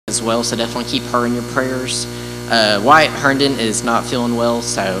as well, so definitely keep her in your prayers. Wyatt Herndon is not feeling well,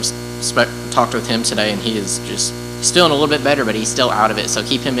 so talked with him today, and he's feeling a little bit better, but he's still out of it, so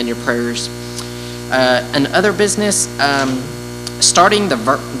keep him in your prayers. And other business, starting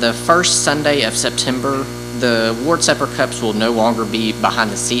the first Sunday of September, the Ward Supper cups will no longer be behind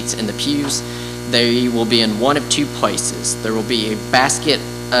the seats in the pews. They will be in one of two places. There will be a basket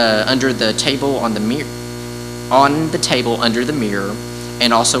under the table under the mirror,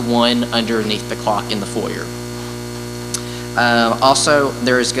 and also one underneath the clock in the foyer. Also,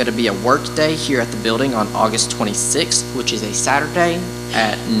 there is going to be a work day here at the building on August 26th, which is a Saturday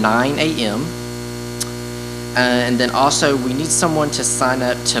at 9 a.m. And then also, we need someone to sign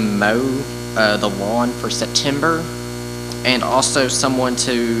up to mow the lawn for September, and also someone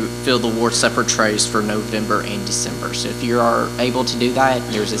to fill the Ward Supper trays for November and December. So if you are able to do that,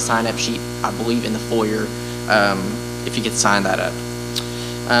 there's a sign-up sheet, I believe, in the foyer, if you could sign that up.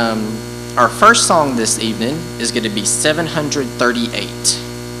 Our first song this evening is going to be 738.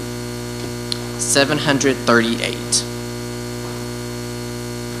 738.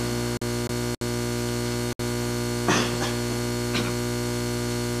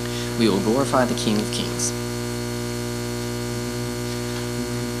 We will glorify the King of Kings.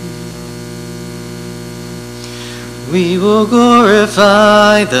 We will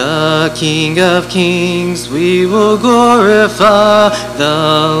glorify the King of Kings. We will glorify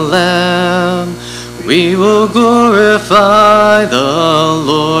the Lamb. We will glorify the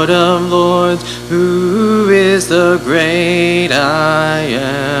Lord of Lords, who is the great I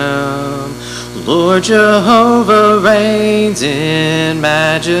am. Lord Jehovah reigns in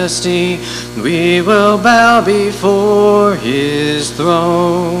majesty. We will bow before his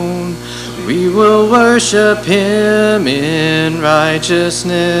throne. We will worship him in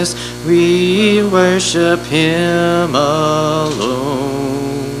righteousness. We worship him alone.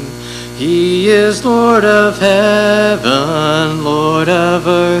 He is Lord of heaven, Lord of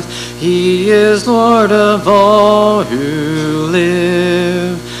earth. He is Lord of all who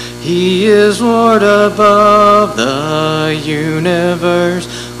live. He is Lord above the universe.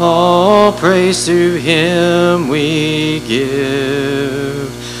 All praise to him we give.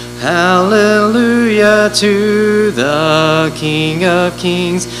 Hallelujah to the King of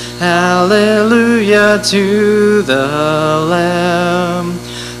Kings. Hallelujah to the Lamb.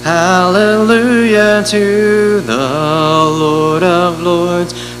 Hallelujah to the Lord of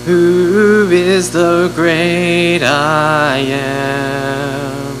Lords, who is the great I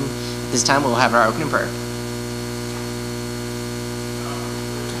am. This time we'll have our opening prayer.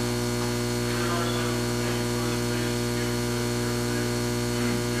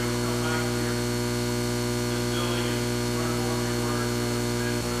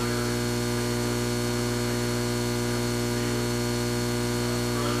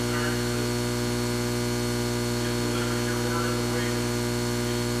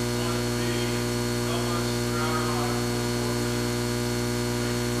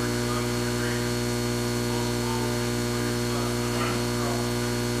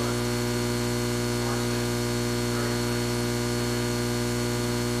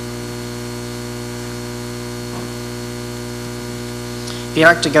 If you'd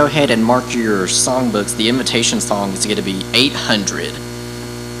like to go ahead and mark your songbooks, the invitation song is going to be 800.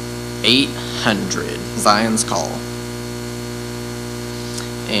 800, Zion's Call.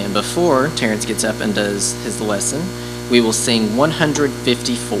 And before Terrence gets up and does his lesson, we will sing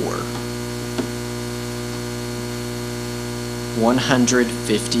 154.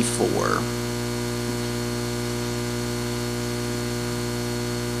 154.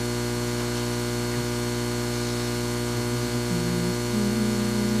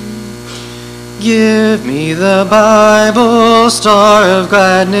 Give me the Bible, star of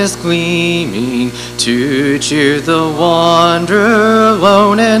gladness gleaming, to cheer the wanderer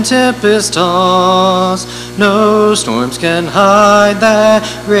lone and tempest tossed. No storms can hide that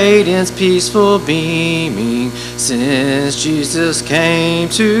radiance peaceful beaming, since Jesus came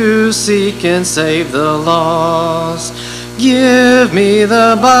to seek and save the lost. Give me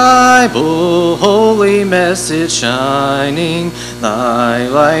the Bible, holy message shining. Thy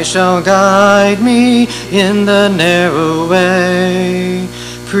light shall guide me in the narrow way.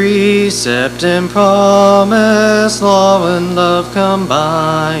 Precept and promise, law and love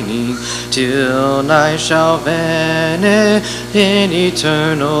combining, till night shall vanish in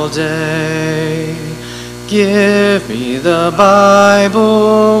eternal day. Give me the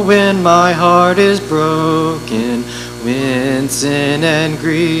Bible when my heart is broken, when sin and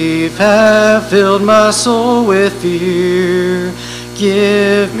grief have filled my soul with fear.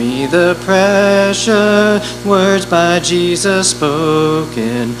 Give me the precious words by Jesus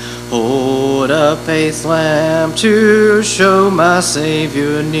spoken. Hold up faith's lamp to show my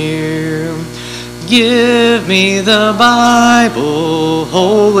Savior near. Give me the Bible,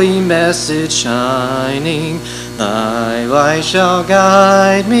 holy message shining. Thy light shall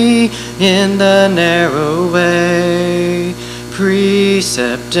guide me in the narrow way.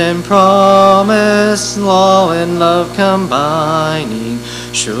 Precept and promise, law and love combining.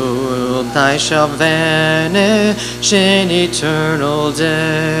 Sure I shall vanish in eternal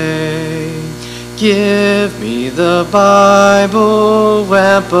day. Give me the Bible,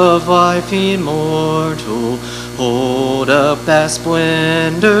 lamp of life immortal. Hold up that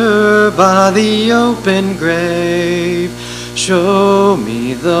splendor by the open grave. Show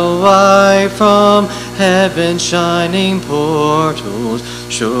me the light from heaven's shining portals.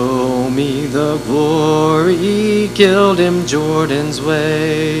 Show me the glory gilding Jordan's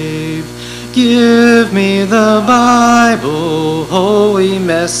wave. Give me the Bible, holy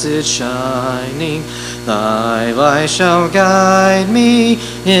message shining. Thy light shall guide me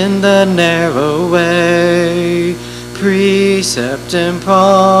in the narrow way. Precept and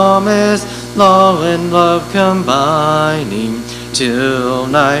promise, law and love combining, till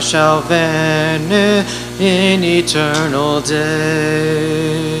night shall vanish in eternal day.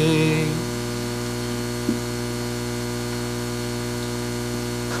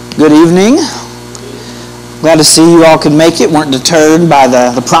 Good evening. Glad to see you all could make it, weren't deterred by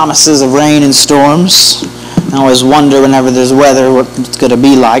the promises of rain and storms. I always wonder whenever there's weather what it's going to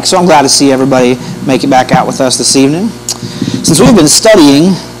be like. So I'm glad to see everybody make it back out with us this evening. Since we've been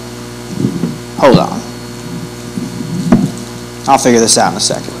studying, hold on. I'll figure this out in a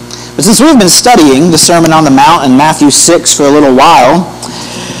second. But since we've been studying the Sermon on the Mount in Matthew 6 for a little while,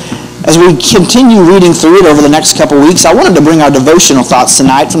 as we continue reading through it over the next couple weeks, I wanted to bring our devotional thoughts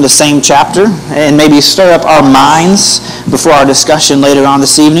tonight from the same chapter and maybe stir up our minds before our discussion later on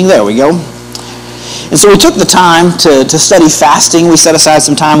this evening. There we go. And so we took the time to study fasting. We set aside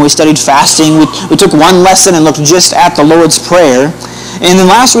some time. We studied fasting. We took one lesson and looked just at the Lord's Prayer. And then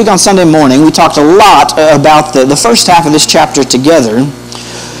last week on Sunday morning, we talked a lot about the first half of this chapter together.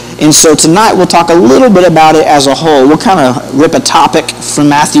 And so tonight we'll talk a little bit about it as a whole. We'll kind of rip a topic from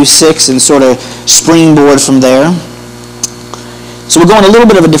Matthew 6 and sort of springboard from there. So we're going a little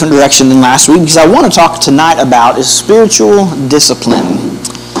bit of a different direction than last week because I want to talk tonight about is spiritual discipline.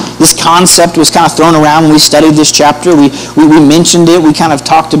 This concept was kind of thrown around when we studied this chapter. We mentioned it. We kind of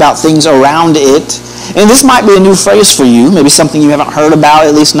talked about things around it. And this might be a new phrase for you, maybe something you haven't heard about,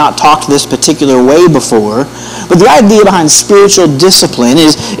 at least not talked this particular way before. But the idea behind spiritual discipline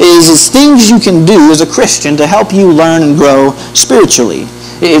is things you can do as a Christian to help you learn and grow spiritually.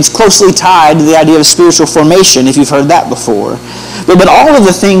 It's closely tied to the idea of spiritual formation, if you've heard that before. But all of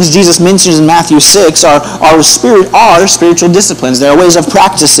the things Jesus mentions in Matthew 6 are spiritual disciplines. They are ways of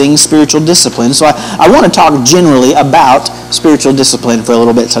practicing spiritual discipline. So I want to talk generally about spiritual discipline for a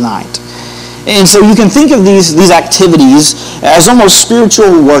little bit tonight. And so you can think of these activities as almost spiritual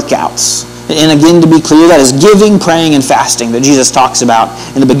workouts. And again, to be clear, that is giving, praying, and fasting that Jesus talks about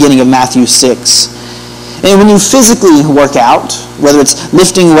in the beginning of Matthew 6. And when you physically work out, whether it's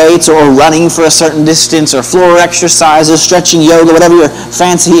lifting weights or running for a certain distance or floor exercises, stretching yoga, whatever your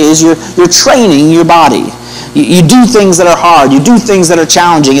fancy is, you're training your body. You do things that are hard. You do things that are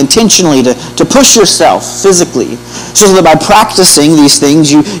challenging intentionally to push yourself physically so that by practicing these things,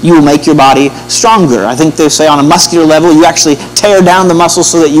 you will make your body stronger. I think they say on a muscular level, you actually tear down the muscle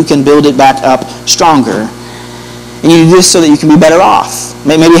so that you can build it back up stronger. And you do this so that you can be better off.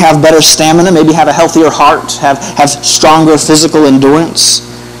 Maybe have better stamina, maybe have a healthier heart, have stronger physical endurance.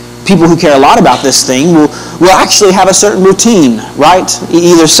 People who care a lot about this thing will actually have a certain routine, right?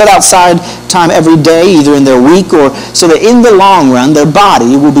 Either set outside time every day, either in their week, or so that in the long run, their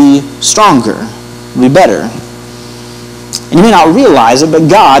body will be stronger, will be better. And you may not realize it, but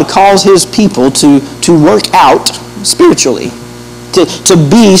God calls His people to work out spiritually. To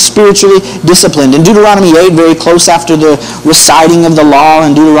be spiritually disciplined. In Deuteronomy 8, very close after the reciting of the law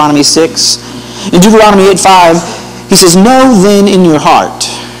in Deuteronomy 6, in Deuteronomy 8:5, he says, "Know then in your heart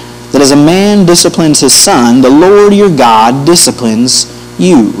that as a man disciplines his son, the Lord your God disciplines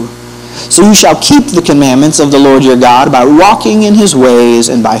you. So you shall keep the commandments of the Lord your God by walking in His ways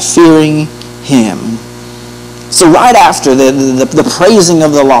and by fearing Him." So right after the praising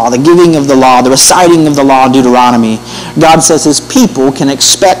of the law, the giving of the law, the reciting of the law in Deuteronomy, God says His people can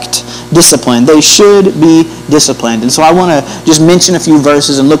expect discipline. They should be disciplined. And so I want to just mention a few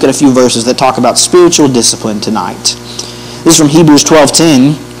verses and look at a few verses that talk about spiritual discipline tonight. This is from Hebrews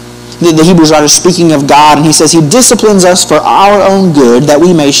 12:10. It The Hebrews writer is speaking of God, and he says he disciplines us for our own good, that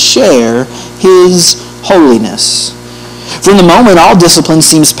we may share his holiness. For in the moment, all discipline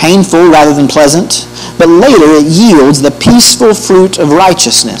seems painful rather than pleasant, but later it yields the peaceful fruit of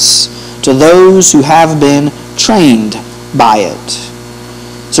righteousness to those who have been trained by it.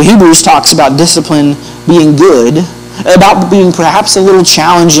 So Hebrews talks about discipline being good, about being perhaps a little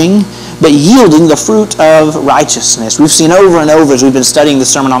challenging, but yielding the fruit of righteousness. We've seen over and over as we've been studying the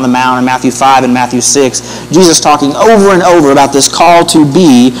Sermon on the Mount in Matthew 5 and Matthew 6, Jesus talking over and over about this call to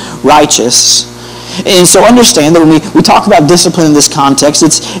be righteous. And so understand that when we talk about discipline in this context,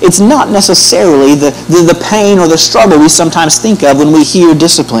 it's not necessarily the pain or the struggle we sometimes think of when we hear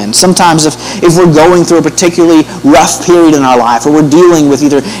discipline. Sometimes if we're going through a particularly rough period in our life, or we're dealing with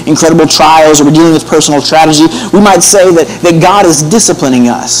either incredible trials or we're dealing with personal tragedy, we might say that God is disciplining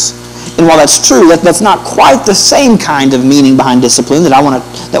us. And while that's true, that's not quite the same kind of meaning behind discipline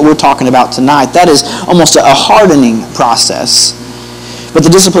that we're talking about tonight. That is almost a hardening process. But the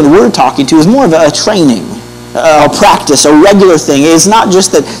discipline we're talking to is more of a training, a practice, a regular thing. It's not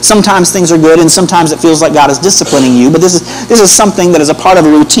just that sometimes things are good and sometimes it feels like God is disciplining you, but this is something that is a part of a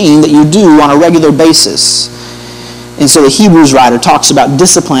routine that you do on a regular basis. And so the Hebrews writer talks about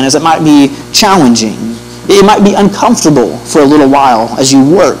discipline as it might be challenging. It might be uncomfortable for a little while as you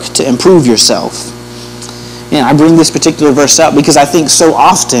work to improve yourself. And I bring this particular verse up because I think so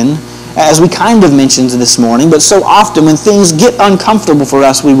often, as we kind of mentioned this morning, but so often when things get uncomfortable for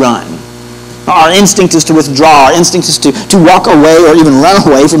us, we run. Our instinct is to withdraw. Our instinct is to walk away or even run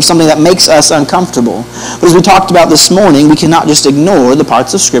away from something that makes us uncomfortable. But as we talked about this morning, we cannot just ignore the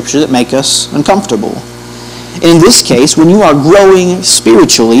parts of Scripture that make us uncomfortable. And in this case, when you are growing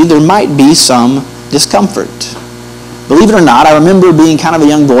spiritually, there might be some discomfort. Believe it or not, I remember being kind of a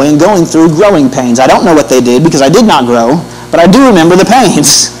young boy and going through growing pains. I don't know what they did because I did not grow, but I do remember the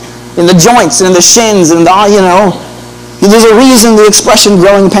pains. In the joints and in the shins and there's a reason the expression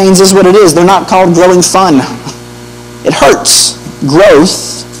growing pains is what it is. They're not called growing fun. It hurts.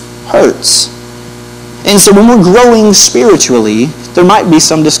 Growth hurts. And so when we're growing spiritually, there might be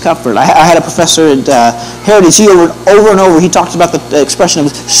some discomfort. I had a professor at Heritage. He over and over, he talked about the expression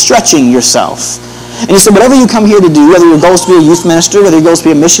of stretching yourself. And he said, whatever you come here to do, whether your goal is to be a youth minister, whether your goal is to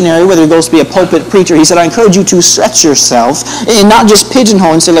be a missionary, whether your goal is to be a pulpit preacher, he said, I encourage you to stretch yourself and not just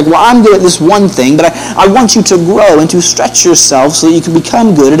pigeonhole and say, well, I'm good at this one thing, but I want you to grow and to stretch yourself so that you can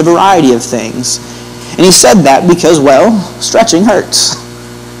become good at a variety of things. And he said that because, well, stretching hurts.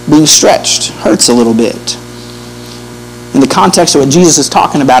 Being stretched hurts a little bit. In the context of what Jesus is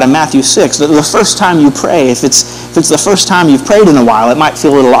talking about in Matthew 6, the first time you pray, if it's the first time you've prayed in a while, it might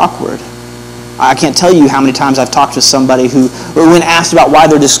feel a little awkward. I can't tell you how many times I've talked to somebody who, when asked about why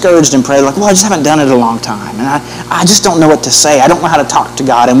they're discouraged in prayer, like, well, I just haven't done it in a long time, and I just don't know what to say. I don't know how to talk to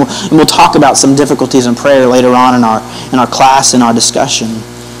God, and we'll talk about some difficulties in prayer later on in our class, in our discussion.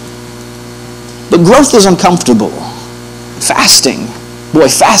 But growth is uncomfortable. Fasting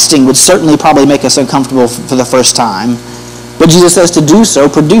would certainly probably make us uncomfortable for the first time. But Jesus says to do so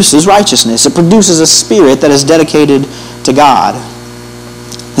produces righteousness. It produces a spirit that is dedicated to God.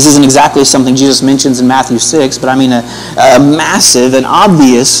 This isn't exactly something Jesus mentions in Matthew 6, but I mean a massive and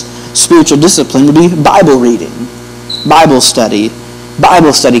obvious spiritual discipline would be Bible reading, Bible study.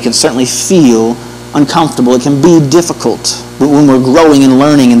 Bible study can certainly feel uncomfortable. It can be difficult when we're growing and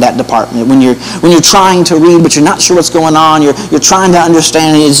learning in that department. When you're trying to read, but you're not sure what's going on. You're trying to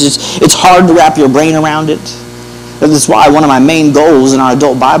understand it. It's hard to wrap your brain around it. That's why one of my main goals in our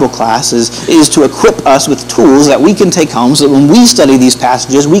adult Bible class is to equip us with tools that we can take home so that when we study these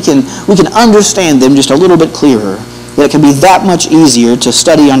passages, we can understand them just a little bit clearer. That it can be that much easier to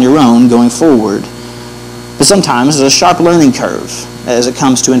study on your own going forward. But sometimes there's a sharp learning curve as it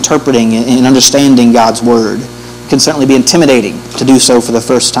comes to interpreting and understanding God's Word. It can certainly be intimidating to do so for the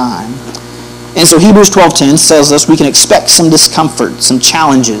first time. And so Hebrews 12:10 tells us we can expect some discomfort, some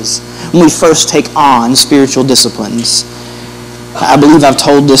challenges when we first take on spiritual disciplines. I believe I've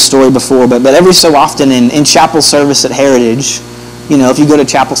told this story before, but every so often in chapel service at Heritage, if you go to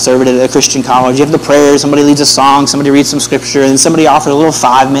chapel service at a Christian college, you have the prayer, somebody leads a song, somebody reads some scripture, and somebody offers a little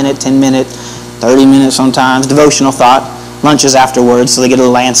 5-minute, 10-minute, 30-minute sometimes, devotional thought, lunches afterwards, so they get a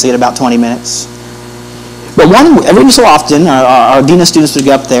little antsy at about 20 minutes. But every so often, our dean of students would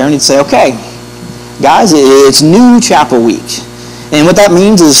go up there and he'd say, okay, guys, it's new chapel week. And what that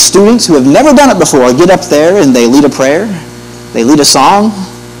means is students who have never done it before get up there and they lead a prayer, they lead a song,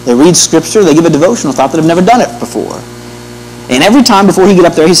 they read scripture, they give a devotional thought that have never done it before. And every time before he'd get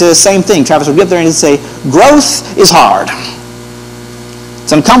up there, he said the same thing. Travis would get up there and he'd say, growth is hard.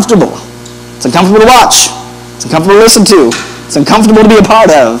 It's uncomfortable. It's uncomfortable to watch. It's uncomfortable to listen to. It's uncomfortable to be a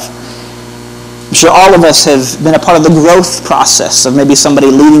part of. I'm sure all of us have been a part of the growth process of maybe somebody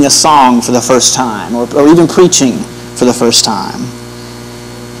leading a song for the first time or even preaching for the first time.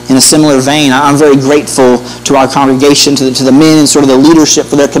 In a similar vein, I'm very grateful to our congregation, to the men and sort of the leadership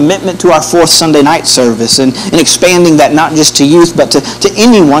for their commitment to our fourth Sunday night service and expanding that not just to youth but to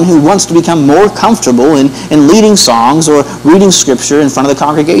anyone who wants to become more comfortable in leading songs or reading scripture in front of the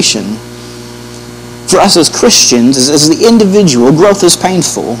congregation. For us as Christians, as the individual, growth is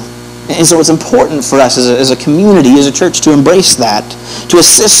painful. And so it's important for us as a community, as a church, to embrace that, to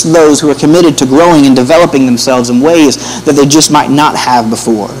assist those who are committed to growing and developing themselves in ways that they just might not have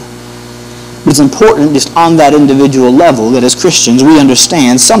before. But it's important just on that individual level that as Christians we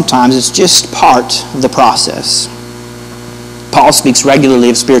understand sometimes it's just part of the process. Paul speaks regularly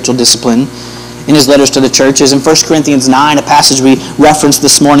of spiritual discipline in his letters to the churches. In 1 Corinthians 9, a passage we referenced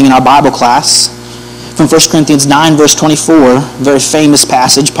this morning in our Bible class, from 1 Corinthians 9, verse 24, a very famous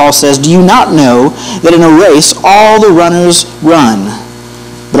passage, Paul says, "Do you not know that in a race all the runners run,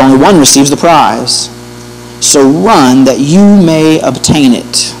 but only one receives the prize? So run that you may obtain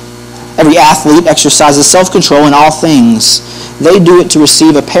it. Every athlete exercises self-control in all things. They do it to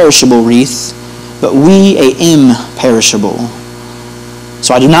receive a perishable wreath, but we a imperishable.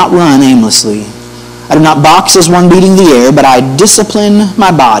 So I do not run aimlessly. I do not box as one beating the air, but I discipline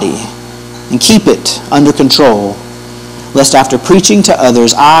my body and keep it under control, lest after preaching to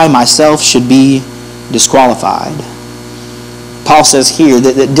others, I myself should be disqualified." Paul says here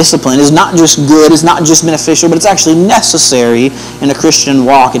that discipline is not just good, it's not just beneficial, but it's actually necessary in a Christian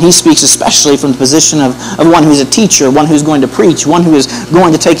walk. And he speaks especially from the position of one who's a teacher, one who's going to preach, one who is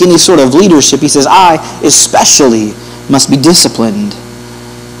going to take any sort of leadership. He says, I especially must be disciplined.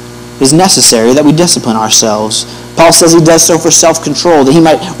 It is necessary that we discipline ourselves. Paul says he does so for self-control, that he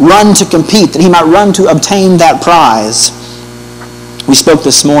might run to compete, that he might run to obtain that prize. We spoke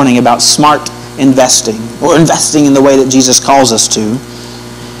this morning about smart investing, or investing in the way that Jesus calls us to,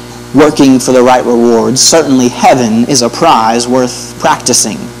 working for the right rewards. Certainly heaven is a prize worth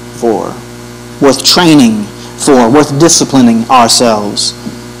practicing for, worth training for, worth disciplining ourselves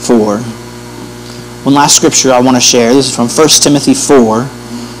for. One last scripture I want to share. This is from 1 Timothy 4.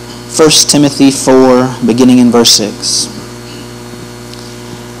 1 Timothy 4, beginning in verse 6.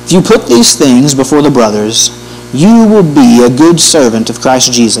 "If you put these things before the brothers, you will be a good servant of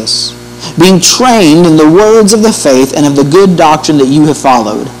Christ Jesus, being trained in the words of the faith and of the good doctrine that you have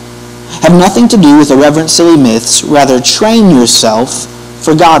followed. Have nothing to do with irreverent silly myths, rather train yourself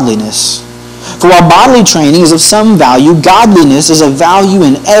for godliness. For while bodily training is of some value, godliness is of value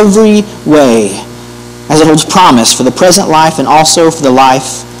in every way, as it holds promise for the present life and also for the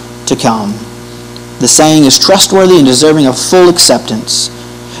life to come. The saying is trustworthy and deserving of full acceptance.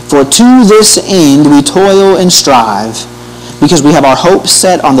 For to this end we toil and strive, because we have our hope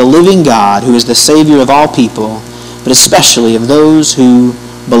set on the living God, who is the Savior of all people, but especially of those who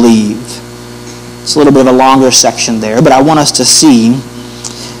believe." It's a little bit of a longer section there, but I want us to see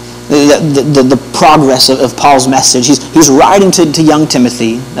the progress of Paul's message. He's writing to young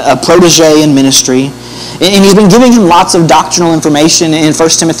Timothy, a protege in ministry, and he's been giving him lots of doctrinal information in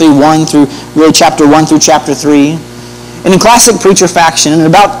 1 Timothy 1 through really chapter 1 through chapter 3. And in classic preacher faction, in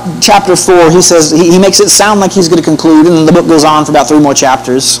about chapter 4, he says he makes it sound like he's going to conclude, and then the book goes on for about 3 more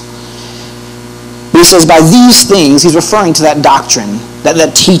chapters. But he says by these things, he's referring to that doctrine,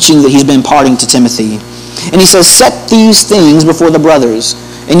 that teaching that he's been imparting to Timothy. And he says, "Set these things before the brothers,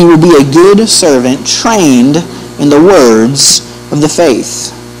 and you will be a good servant, trained in the words of the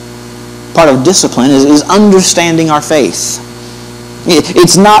faith." Part of discipline is understanding our faith.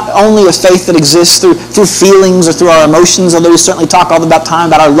 It's not only a faith that exists through feelings or through our emotions, although we certainly talk all the time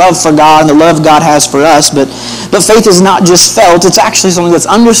about our love for God and the love God has for us, but faith is not just felt, it's actually something that's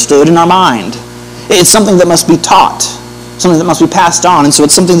understood in our mind. It's something that must be taught, something that must be passed on, and so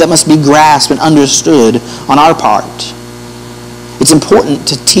it's something that must be grasped and understood on our part. It's important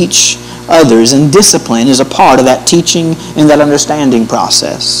to teach others, and discipline is a part of that teaching and that understanding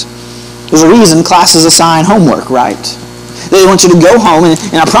process. There's a reason classes assign homework, right? They want you to go home, and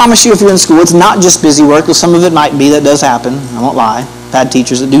I promise you if you're in school, it's not just busy work, because some of it might be, that does happen, I won't lie. I've had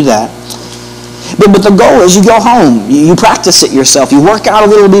teachers that do that. But the goal is you go home, you practice it yourself, you work out a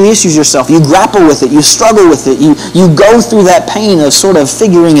little bit of the issues yourself, you grapple with it, you struggle with it, you go through that pain of sort of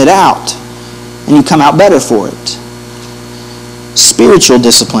figuring it out, and you come out better for it. Spiritual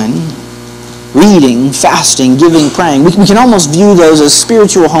discipline, reading, fasting, giving, praying, we can almost view those as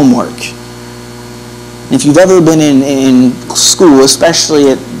spiritual homework. If you've ever been in school,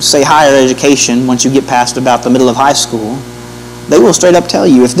 especially at, say, higher education, once you get past about the middle of high school, they will straight up tell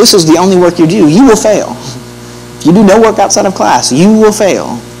you, if this is the only work you do, you will fail. If you do no work outside of class, you will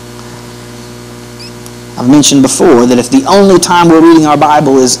fail. I've mentioned before that if the only time we're reading our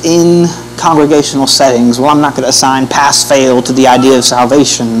Bible is in congregational settings, well, I'm not going to assign pass-fail to the idea of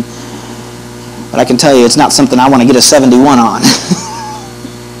salvation. But I can tell you it's not something I want to get a 71 on.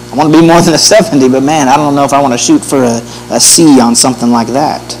 I want to be more than a 70, but man, I don't know if I want to shoot for a C on something like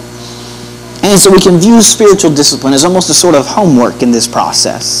that. And so we can view spiritual discipline as almost a sort of homework in this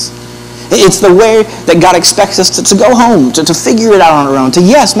process. It's the way that God expects us to go home, to figure it out on our own, to,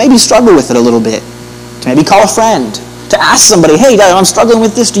 yes, maybe struggle with it a little bit, to maybe call a friend, to ask somebody, hey, I'm struggling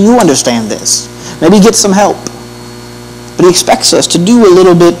with this, do you understand this? Maybe get some help. But he expects us to do a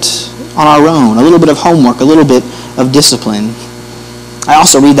little bit on our own, a little bit of homework, a little bit of discipline. I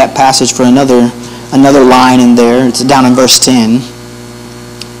also read that passage for another line in there. It's down in verse 10.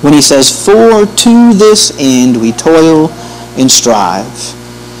 When he says, "For to this end we toil and strive."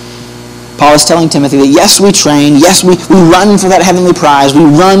 Paul is telling Timothy that yes, we train, yes, we run for that heavenly prize, we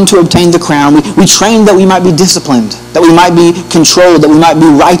run to obtain the crown, we train that we might be disciplined, that we might be controlled, that we might be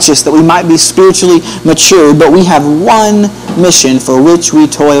righteous, that we might be spiritually mature, but we have one mission for which we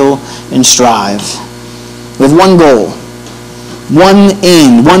toil and strive. With one goal, one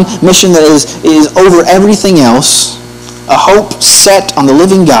end, one mission that is over everything else, a hope set on the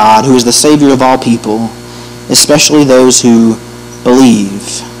living God who is the Savior of all people, especially those who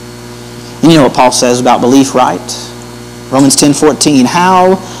believe. And you know what Paul says about belief, right? Romans 10:14.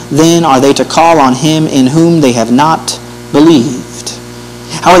 How then are they to call on him in whom they have not believed?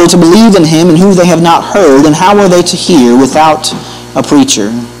 How are they to believe in him in whom they have not heard? And how are they to hear without a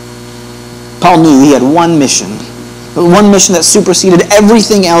preacher? Paul knew he had one mission that superseded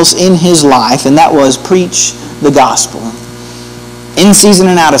everything else in his life, and that was preach the gospel. In season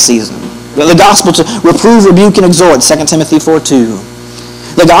and out of season. The gospel to reprove, rebuke, and exhort, 2 Timothy 4:2.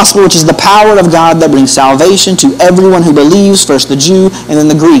 The gospel which is the power of God that brings salvation to everyone who believes, first the Jew and then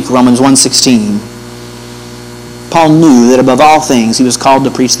the Greek, Romans 1:16. Paul knew that above all things he was called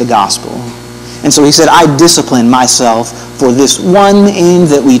to preach the gospel. And so he said, I discipline myself for this one end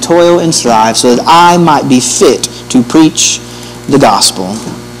that we toil and strive so that I might be fit to preach the gospel.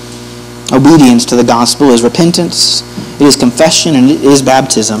 Obedience to the gospel is repentance, it is confession, and it is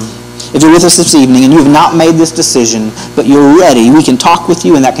baptism. If you're with us this evening and you have not made this decision, but you're ready, we can talk with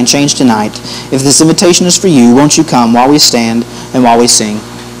you and that can change tonight. If this invitation is for you, won't you come while we stand and while we sing?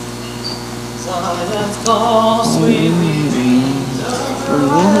 Zion's call, sweetly rings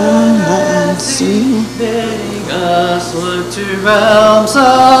and sea, bidding us look to realms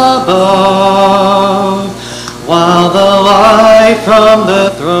above, while the light from the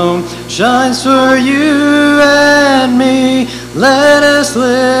throne shines for you and me. Let us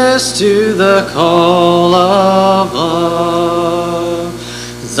listen to the call of love.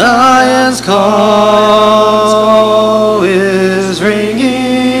 Zion's call is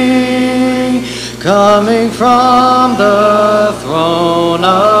ringing, coming from the throne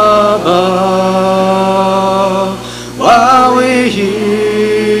above. While we hear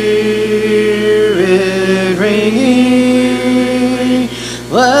it ringing,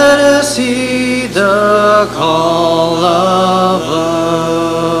 let us heed the call of love.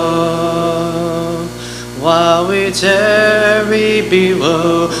 While we tarry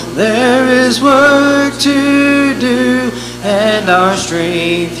below, there is work to do, and our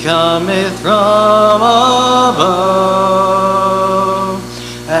strength cometh from above.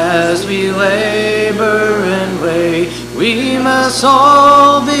 As we labor and wait, we must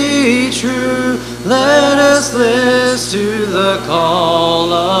all be true. Let us listen to the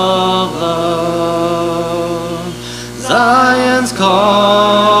call of love. Zion's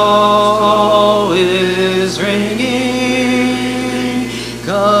call is ringing,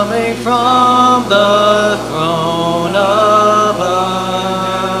 coming from the throne above.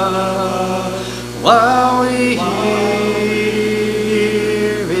 While we hear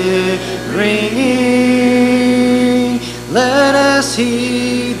it ringing, let us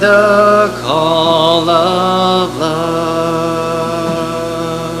heed the call of love.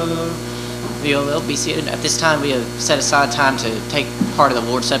 You'll be seated. At this time, we have set aside time to take part of the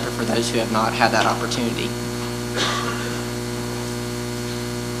Lord's Supper for those who have not had that opportunity.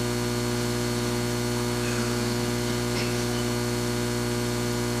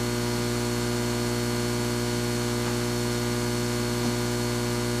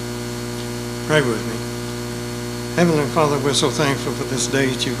 Pray with me. Heavenly Father, we're so thankful for this day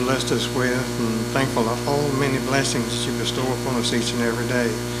that you've blessed us with, and thankful of all the many blessings that you bestow upon us each and every day.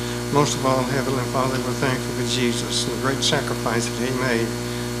 Most of all, Heavenly Father, we're thankful for Jesus and the great sacrifice that he made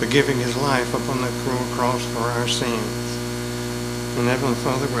for giving his life upon that cruel cross for our sins. And Heavenly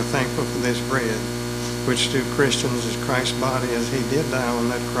Father, we're thankful for this bread, which to Christians is Christ's body as he did die on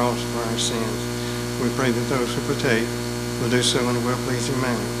that cross for our sins. We pray that those who partake will do so in a well-pleasing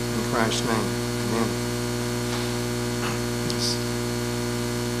manner. In Christ's name, amen.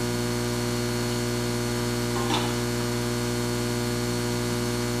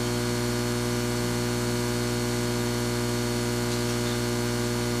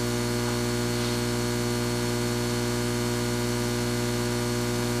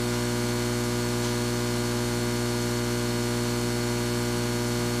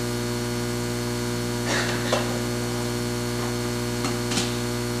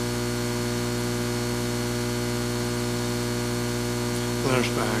 Let us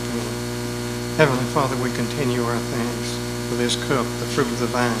bow together. Heavenly Father, we continue our thanks for this cup, the fruit of the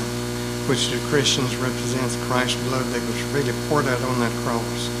vine, which to Christians represents Christ's blood that was really poured out on that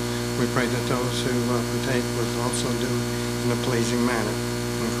cross. We pray that those who partake will also do it in a pleasing manner.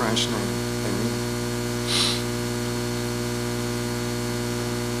 In Christ's name, amen.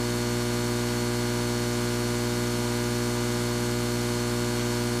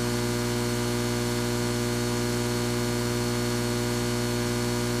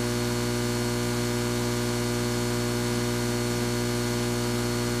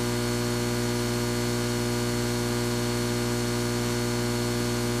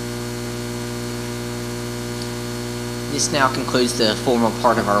 This now concludes the formal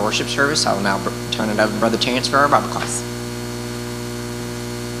part of our worship service. I will now turn it over to Brother Terrence for our Bible class.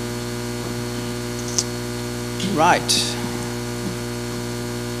 Right.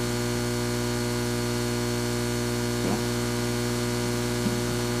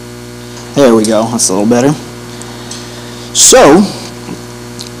 There we go. That's a little better. So,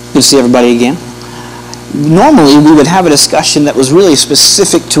 good to see everybody again. Normally, we would have a discussion that was really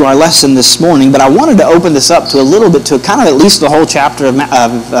specific to our lesson this morning, but I wanted to open this up to a little bit, to kind of at least the whole chapter of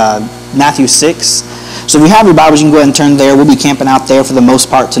Matthew 6. So if you have your Bibles, you can go ahead and turn there. We'll be camping out there for the most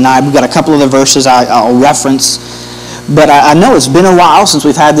part tonight. We've got a couple of the verses I'll reference. But I know it's been a while since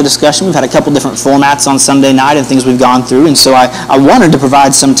we've had the discussion. We've had a couple different formats on Sunday night and things we've gone through. And so I wanted to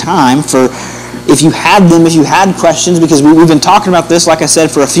provide some time for, if you had questions, because we've been talking about this, like I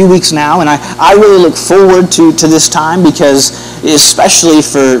said, for a few weeks now, and I really look forward to this time, because especially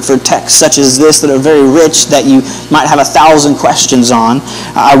for texts such as this that are very rich, that you might have 1,000 questions on,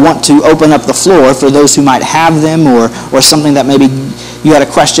 I want to open up the floor for those who might have them, or something that maybe you had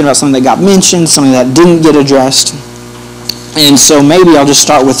a question about something that got mentioned, something that didn't get addressed. And so maybe I'll just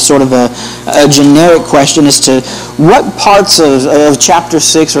start with sort of a generic question as to what parts of chapter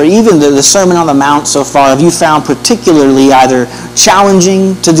 6, or even the Sermon on the Mount so far, have you found particularly either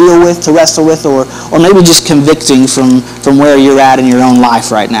challenging to deal with, to wrestle with, or maybe just convicting from where you're at in your own life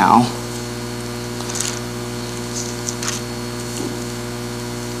right now?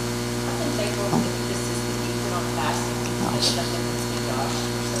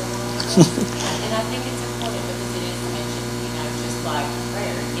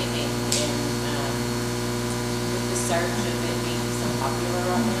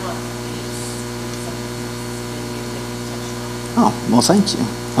 Oh, well, thank you.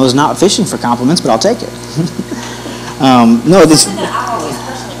 I was not fishing for compliments, but I'll take it. No, this. Something that I've always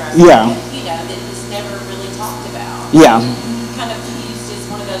personally read. Yeah. That was never really talked about. Yeah. Kind of used as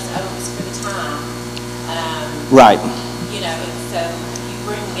one of those odes for the time. Right. And so you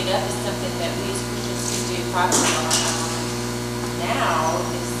bring it up as something that we as Christians can do privately on our own. Now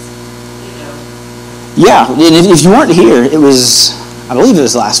is, Yeah, and if you weren't here, it was, I believe it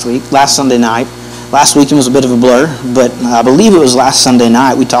was last Sunday night. Last weekend was a bit of a blur, but I believe it was last Sunday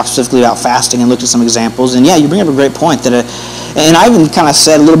night. We talked specifically about fasting and looked at some examples. And yeah, you bring up a great point. And I even kind of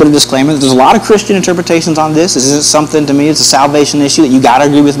said a little bit of disclaimer that there's a lot of Christian interpretations on this. This isn't something, to me, it's a salvation issue that you got to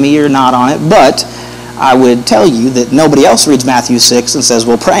agree with me or not on it. But I would tell you that nobody else reads Matthew 6 and says,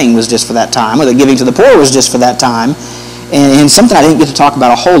 well, praying was just for that time, or that giving to the poor was just for that time. And something I didn't get to talk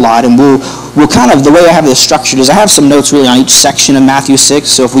about a whole lot, and we'll kind of, the way I have this structured is I have some notes really on each section of Matthew 6,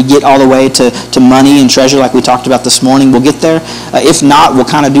 so if we get all the way to money and treasure like we talked about this morning, we'll get there. If not, we'll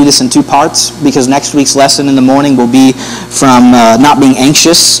kind of do this in two parts, because next week's lesson in the morning will be from not being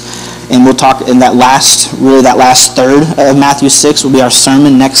anxious, and we'll talk in that last third of Matthew 6 will be our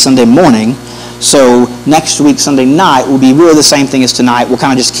sermon next Sunday morning. So next week, Sunday night, will be really the same thing as tonight. We'll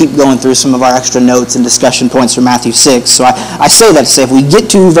kind of just keep going through some of our extra notes and discussion points from Matthew 6. So I say that to say if we get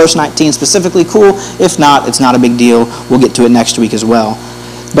to verse 19 specifically, cool. If not, it's not a big deal. We'll get to it next week as well.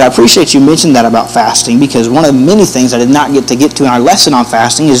 But I appreciate you mentioning that about fasting, because one of the many things I did not get to in our lesson on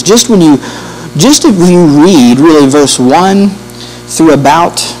fasting is just if you read really verse 1 through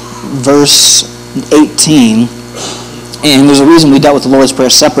about verse 18, and there's a reason we dealt with the Lord's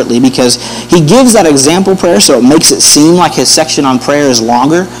Prayer separately, because he gives that example prayer, so it makes it seem like his section on prayer is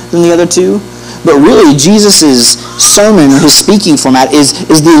longer than the other two. But really, Jesus' sermon, or his speaking format, is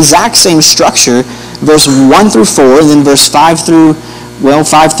the exact same structure. Verse 1 through 4, and then verse 5 through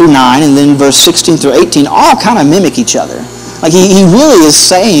 9, and then verse 16 through 18, all kind of mimic each other. Like he really is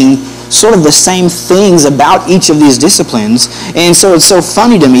saying sort of the same things about each of these disciplines. And so it's so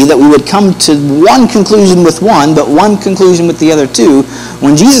funny to me that we would come to one conclusion with one, but one conclusion with the other two,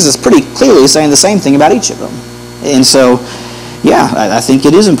 when Jesus is pretty clearly saying the same thing about each of them. And so, yeah, I think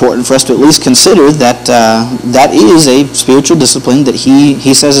it is important for us to at least consider that that is a spiritual discipline that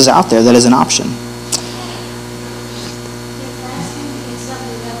he says is out there, that is an option.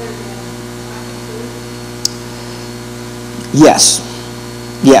 Yes.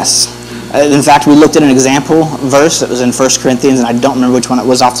 In fact, we looked at an example verse that was in 1 Corinthians, and I don't remember which one it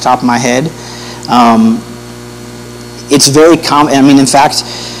was off the top of my head. It's very common. I mean, in fact,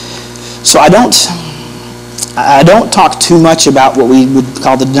 so I don't talk too much about what we would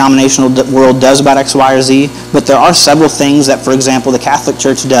call the denominational world does about X, Y, or Z, but there are several things that, for example, the Catholic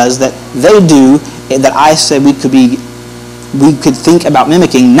Church does that they do that I said we could think about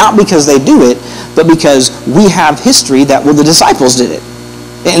mimicking, not because they do it, but because we have history that, well, the disciples did it.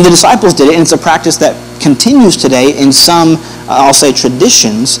 And the disciples did it, and it's a practice that continues today in some, I'll say,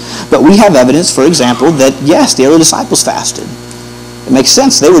 traditions. But we have evidence, for example, that, yes, the early disciples fasted. It makes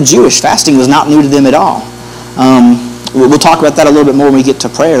sense. They were Jewish. Fasting was not new to them at all. We'll talk about that a little bit more when we get to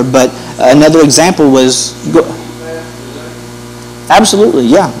prayer. But another example was... Absolutely,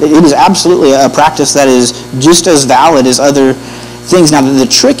 yeah. It is absolutely a practice that is just as valid as other things. Now, the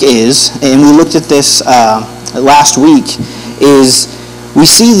trick is, and we looked at this last week, is we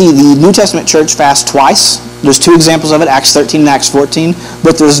see the New Testament church fast twice. There's two examples of it, Acts 13 and Acts 14,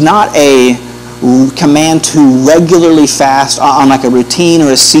 but there's not a command to regularly fast on like a routine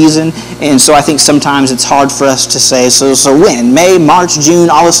or a season. And so I think sometimes it's hard for us to say, so when? May, March, June,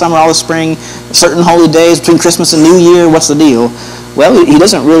 all the summer, all the spring, certain holy days between Christmas and New Year, what's the deal? Well, he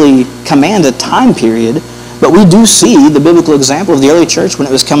doesn't really command a time period, but we do see the biblical example of the early church when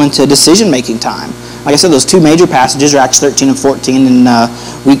it was coming to decision-making time. Like I said, those two major passages are Acts 13 and 14, and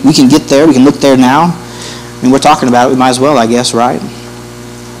we can get there. We can look there now. I mean, we're talking about it. We might as well, I guess, right?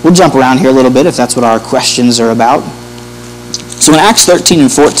 We'll jump around here a little bit if that's what our questions are about. So in Acts 13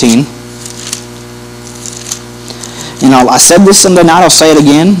 and 14, I said this Sunday night, I'll say it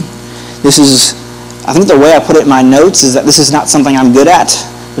again. This is, I think the way I put it in my notes is that this is not something I'm good at.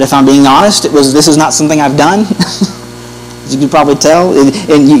 But if I'm being honest, this is not something I've done. As you can probably tell.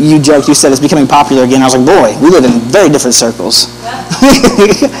 And you joked, you said it's becoming popular again. I was like, boy, we live in very different circles.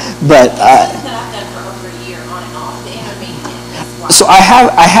 But so I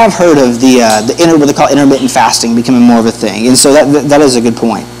have heard of what they call intermittent fasting becoming more of a thing, and so that is a good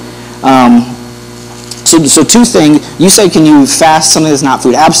point. So two things. You say, can you fast something that's not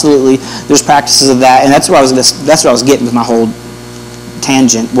food? Absolutely. There's practices of that, and that's what I was getting with my whole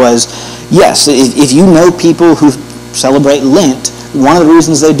tangent was, yes, if you know people who celebrate Lent, one of the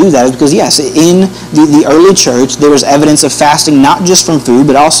reasons they do that is because, yes, in the early church, there was evidence of fasting not just from food,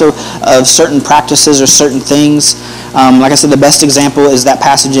 but also of certain practices or certain things. Like I said, the best example is that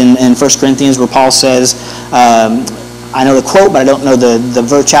passage in 1 Corinthians where Paul says, I know the quote, but I don't know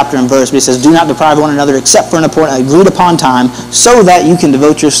the chapter and verse, but he says, do not deprive one another except for an agreed upon time so that you can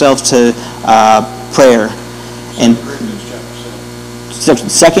devote yourself to prayer. And 2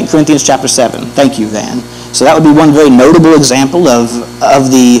 Corinthians chapter 7. Thank you, Van. So that would be one very notable example of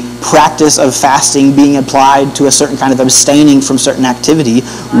the practice of fasting being applied to a certain kind of abstaining from certain activity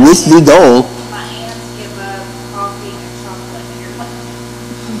with the goal. My aunts give up coffee and chocolate.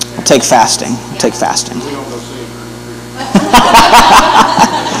 I'll take fasting. Take fasting.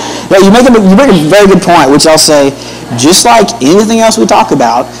 Yeah, you make a very good point, which I'll say, just like anything else we talk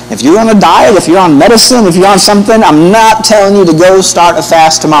about, if you're on a diet, if you're on medicine, if you're on something, I'm not telling you to go start a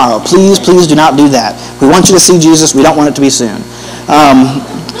fast tomorrow. Please, please do not do that. We want you to see Jesus. We don't want it to be soon.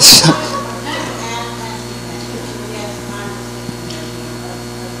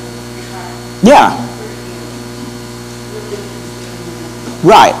 Yeah.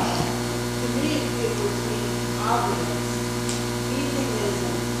 Right.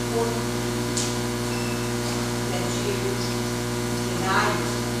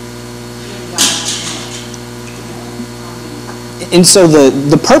 And so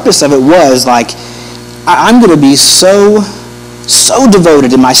the purpose of it was like, I'm going to be so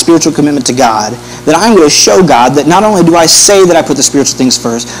devoted in my spiritual commitment to God that I'm going to show God that not only do I say that I put the spiritual things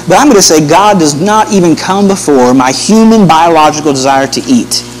first, but I'm going to say God does not even come before my human biological desire to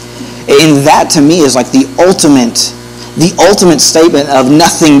eat. And that to me is like the ultimate statement of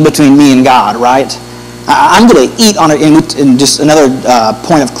nothing between me and God, right? I'm going to eat on it. And just another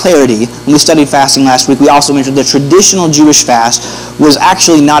point of clarity, when we studied fasting last week, we also mentioned the traditional Jewish fast was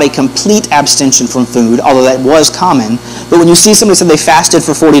actually not a complete abstention from food, although that was common. But when you see somebody say they fasted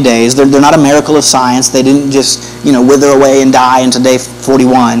for 40 days, they're not a miracle of science. They didn't just wither away and die into day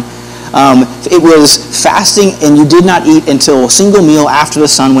 41. It was fasting, and you did not eat until a single meal after the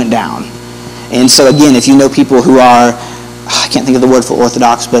sun went down. And so again, if you know people who are, I can't think of the word for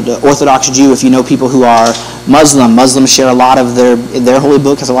Orthodox, but Orthodox Jew, if you know people who are Muslims share a lot of their holy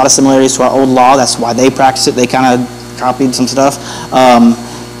book, has a lot of similarities to our old law. That's why they practice it. They kind of copied some stuff.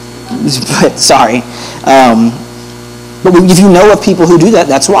 But if you know of people who do that,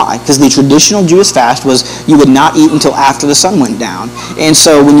 that's why. Because the traditional Jewish fast was you would not eat until after the sun went down. And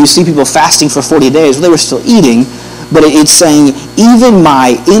so when you see people fasting for 40 days, well, they were still eating, but it's saying, even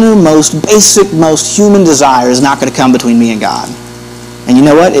my innermost, basic, most human desire is not going to come between me and God. And you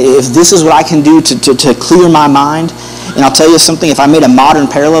know what? If this is what I can do to clear my mind, and I'll tell you something, if I made a modern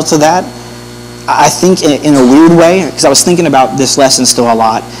parallel to that, I think in a weird way, because I was thinking about this lesson still a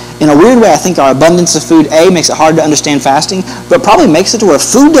lot, in a weird way I think our abundance of food, makes it hard to understand fasting, but probably makes it to where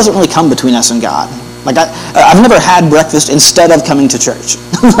food doesn't really come between us and God. Like I've never had breakfast instead of coming to church.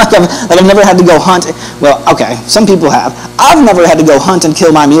 I've never had to go hunt. Well, okay, some people have. I've never had to go hunt and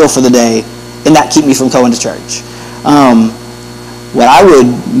kill my meal for the day, and that keep me from going to church. What I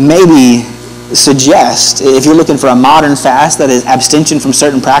would maybe suggest, if you're looking for a modern fast that is abstention from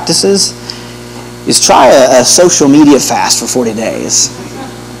certain practices, is try a social media fast for 40 days.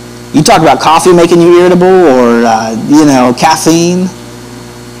 You talk about coffee making you irritable, or caffeine.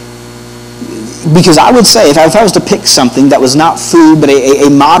 Because I would say, if I was to pick something that was not food, but a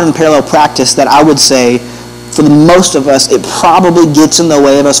modern parallel practice that I would say, for the most of us, it probably gets in the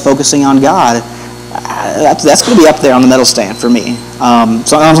way of us focusing on God, that's going to be up there on the medal stand for me.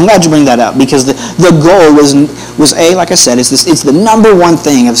 So I'm glad you bring that up, because the goal was like I said, it's the number one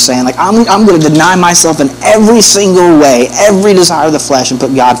thing of saying, like, I'm going to deny myself in every single way, every desire of the flesh, and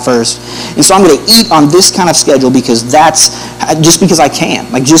put God first. And so I'm going to eat on this kind of schedule because because I can,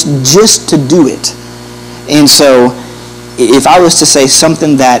 like just to do it. And so if I was to say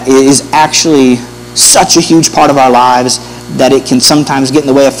something that is actually such a huge part of our lives that it can sometimes get in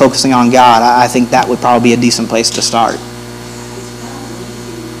the way of focusing on God, I think that would probably be a decent place to start.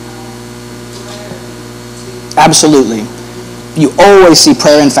 Absolutely. You always see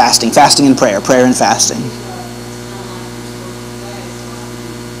prayer and fasting, fasting and prayer, prayer and fasting.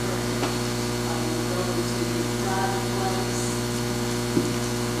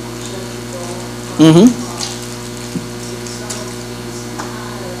 Mm-hmm.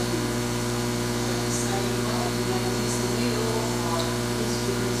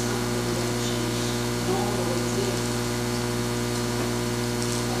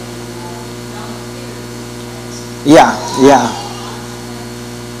 Yeah.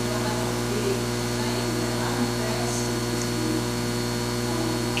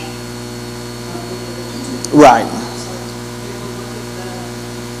 Right.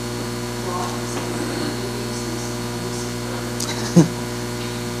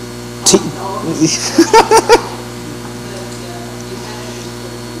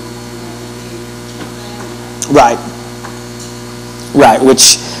 Right,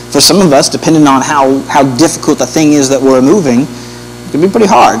 which for some of us, depending on how difficult the thing is that we're removing, it can be pretty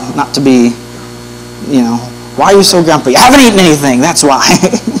hard not to be, why are you so grumpy? I haven't eaten anything, that's why.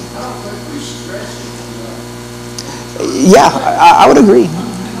 Yeah, I would agree.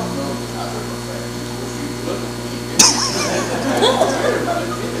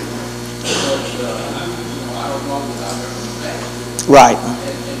 Right.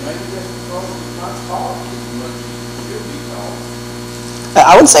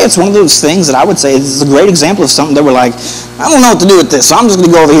 I would say it's one of those things that I would say is a great example of something that we're like, I don't know what to do with this, so I'm just going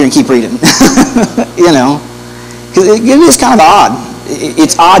to go over here and keep reading. Because it is kind of odd.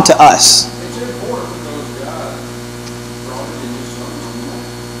 It's odd to us.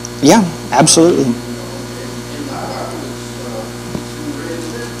 Yeah, absolutely.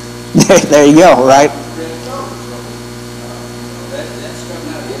 There you go, right?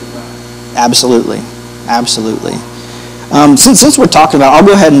 Absolutely. Since we're talking about, I'll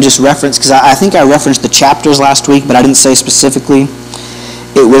go ahead and just reference, because I think I referenced the chapters last week, but I didn't say specifically.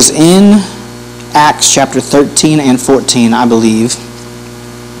 It was in Acts chapter 13 and 14, I believe.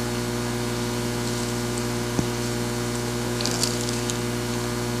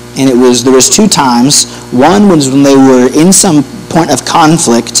 And there was two times. One was when they were in some point of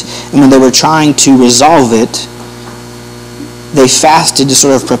conflict, and when they were trying to resolve it. they fasted to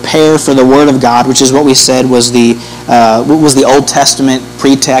sort of prepare for the Word of God, which is what we said was the Old Testament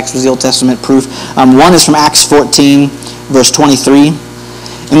pretext, was the Old Testament proof. One is from Acts 14, verse 23.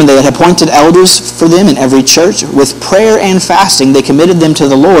 And when they had appointed elders for them in every church, with prayer and fasting, they committed them to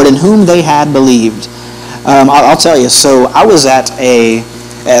the Lord in whom they had believed. I'll tell you, so I was at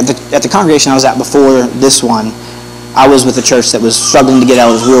the congregation I was at before this one. I was with a church that was struggling to get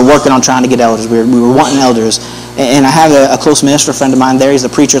elders. We were working on trying to get elders. We were wanting elders. And I have a close minister friend of mine there. He's the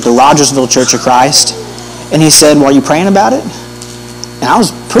preacher at the Rogersville Church of Christ. And he said, well, are you praying about it? And I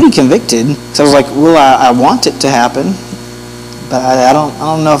was pretty convicted. Because I was like, well, I want it to happen. But I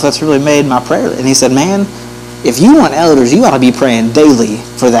don't know if that's really made my prayer. And he said, man, if you want elders, you ought to be praying daily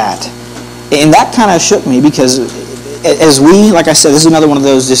for that. And that kind of shook me because as we, like I said, this is another one of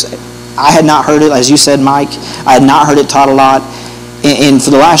those I had not heard it, as you said, Mike. I had not heard it taught a lot. And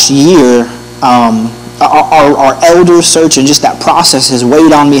for the last year, our elder search and just that process has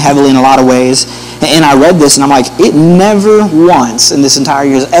weighed on me heavily in a lot of ways. And I read this and I'm like, it never once in this entire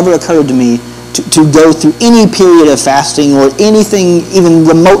year has ever occurred to me to go through any period of fasting or anything even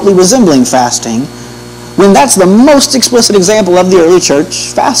remotely resembling fasting when that's the most explicit example of the early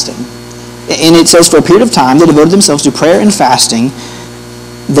church fasting. And it says for a period of time they devoted themselves to prayer and fasting.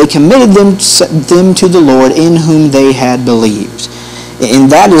 They committed them to the Lord in whom they had believed. And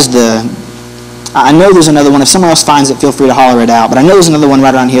that is I know there's another one. If someone else finds it, feel free to holler it out. But I know there's another one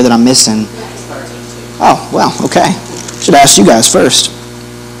right around here that I'm missing. Oh, well, okay. Should ask you guys first.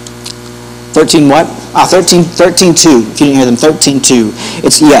 13 what? 13:2. If you didn't hear them, 13:2.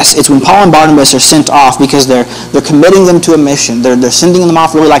 It's when Paul and Barnabas are sent off because they're committing them to a mission. They're sending them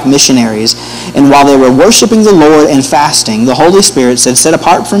off really like missionaries. And while they were worshiping the Lord and fasting, the Holy Spirit said, set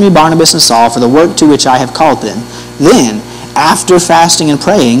apart from me Barnabas and Saul for the work to which I have called them. Then, after fasting and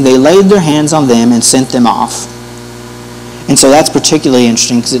praying, they laid their hands on them and sent them off. And so that's particularly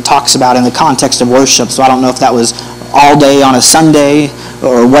interesting because it talks about in the context of worship. So I don't know if that was all day on a Sunday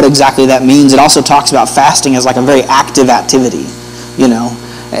or what exactly that means. It also talks about fasting as like a very active activity,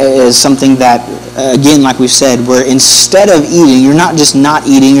 as something that, again, like we've said, where instead of eating, you're not just not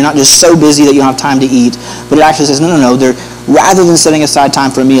eating, you're not just so busy that you don't have time to eat, but it actually says, no, rather than setting aside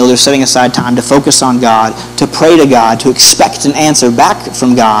time for a meal, they're setting aside time to focus on God, to pray to God, to expect an answer back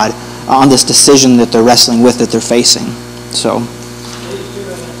from God on this decision that they're wrestling with, that they're facing. So,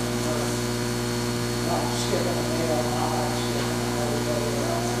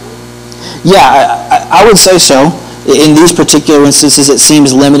 yeah, I would say so. In these particular instances, it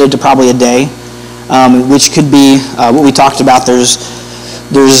seems limited to probably a day, which could be what we talked about. There's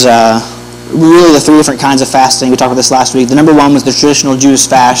really the three different kinds of fasting. We talked about this last week. The number one was the traditional Jewish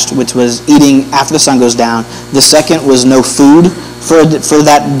fast, which was eating after the sun goes down. The second was no food for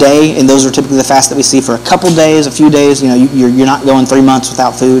that day, and those are typically the fasts that we see for a couple days, a few days. You're not going 3 months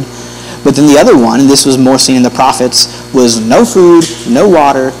without food. But then the other one, and this was more seen in the prophets, was no food, no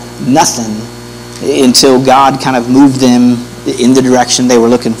water, nothing, until God kind of moved them in the direction they were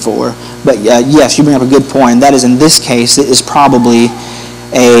looking for. But yes, you bring up a good point. That is, in this case, it is probably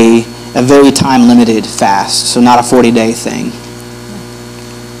a very time-limited fast, so not a 40-day thing.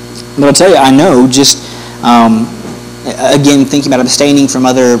 But I'll tell you, I know just, again, thinking about abstaining from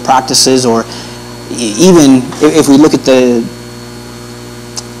other practices, or even if we look at the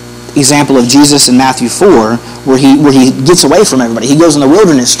example of Jesus in Matthew 4, where he gets away from everybody. He goes in the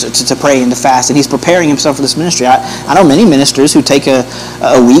wilderness to pray and to fast, and he's preparing himself for this ministry. I know many ministers who take a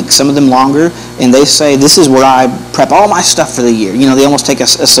week, some of them longer, and they say, this is where I prep all my stuff for the year. They almost take a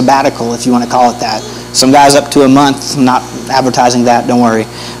sabbatical, if you want to call it that. Some guys up to a month, I'm not advertising that, don't worry.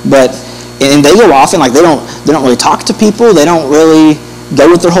 And they go off and they don't really talk to people. They don't really go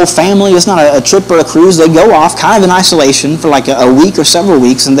with their whole family. It's not a trip or a cruise. They go off kind of in isolation for a week or several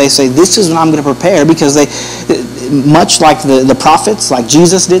weeks, and they say, this is when I'm going to prepare, because they, much like the prophets, like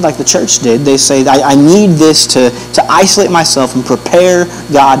Jesus did, like the church did, they say, I need this to isolate myself and prepare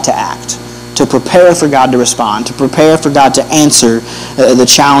God to act, to prepare for God to respond, to prepare for God to answer the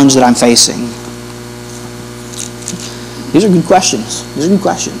challenge that I'm facing. These are good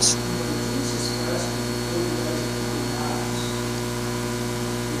questions.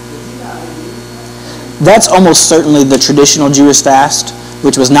 That's almost certainly the traditional Jewish fast,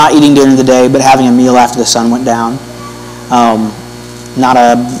 which was not eating during the day, but having a meal after the sun went down. Not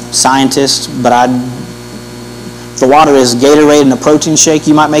a scientist, but if the water is Gatorade and a protein shake,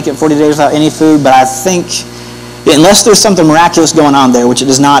 you might make it 40 days without any food, but I think, unless there's something miraculous going on there, which it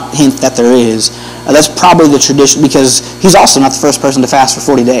does not hint that there is, that's probably the tradition, because he's also not the first person to fast for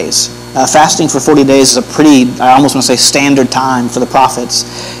 40 days. Fasting for 40 days is a pretty, I almost want to say, standard time for the prophets,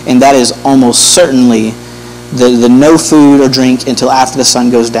 and that is almost certainly the no food or drink until after the sun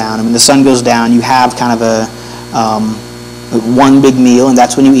goes down. And when the sun goes down, you have kind of a one big meal, and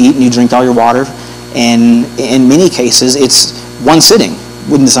that's when you eat and you drink all your water. And in many cases, it's one sitting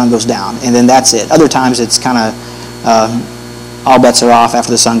when the sun goes down, and then that's it. Other times, it's kind of all bets are off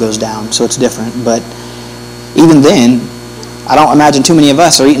after the sun goes down, so it's different. But even then, I don't imagine too many of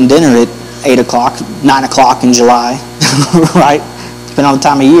us are eating dinner at 8 o'clock, 9 o'clock in July, right? Depending on the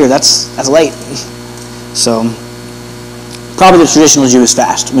time of year, that's late. So, probably the traditional Jewish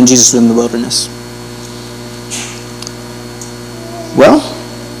fast when Jesus was in the wilderness. Well,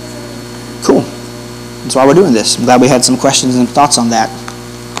 cool. That's why we're doing this. I'm glad we had some questions and thoughts on that.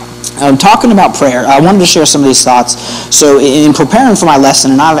 Talking about prayer, I wanted to share some of these thoughts. So in preparing for my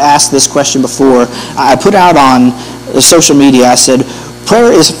lesson, and I've asked this question before, I put out on social media, I said,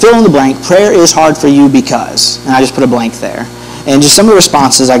 prayer is, fill in the blank, prayer is hard for you because, and I just put a blank there. And just some of the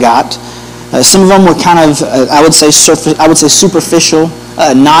responses I got, some of them were kind of, I would say superficial,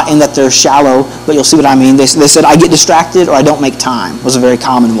 not in that they're shallow, but you'll see what I mean. They said, I get distracted or I don't make time, was a very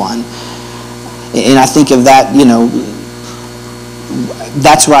common one. And I think of that,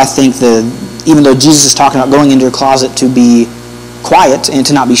 that's where I think even though Jesus is talking about going into your closet to be quiet and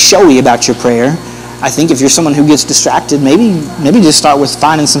to not be showy about your prayer, I think if you're someone who gets distracted, maybe just start with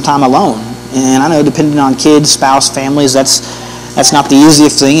finding some time alone. And I know depending on kids, spouse, families, that's not the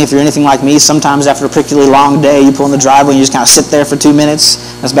easiest thing. If you're anything like me, sometimes after a particularly long day, you pull in the driveway and you just kind of sit there for 2 minutes.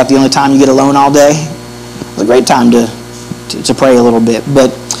 That's about the only time you get alone all day. It's a great time to pray a little bit.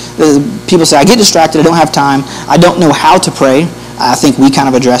 But people say, I get distracted, I don't have time, I don't know how to pray. I think we kind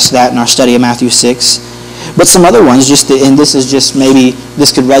of addressed that in our study of Matthew 6. But some other ones, and this is just maybe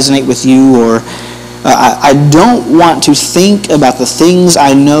this could resonate with you, or I don't want to think about the things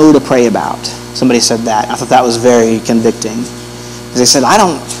I know to pray about. Somebody said that. I thought that was very convicting. They said, I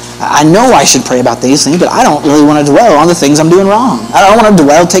know I should pray about these things, but I don't really want to dwell on the things I'm doing wrong. I don't want to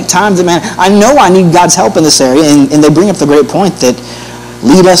dwell, take time to, I know I need God's help in this area, and they bring up the great point that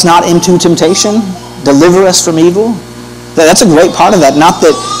lead us not into temptation, deliver us from evil. That's a great part of that. Not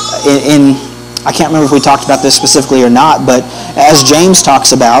that I can't remember if we talked about this specifically or not, but as James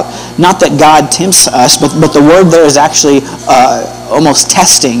talks about, not that God tempts us, but the word there is actually almost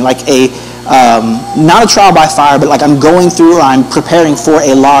testing, like not a trial by fire, but like I'm going through or I'm preparing for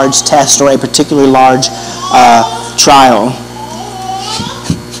a large test or a particularly large trial.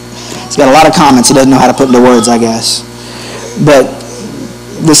 He's got a lot of comments he doesn't know how to put into words, I guess. But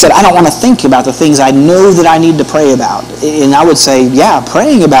they said, I don't want to think about the things I know that I need to pray about. And I would say, yeah,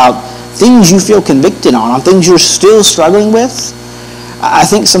 praying about things you feel convicted on things you're still struggling with. I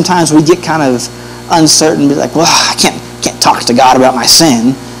think sometimes we get kind of uncertain, be like, well, I can't talk to God about my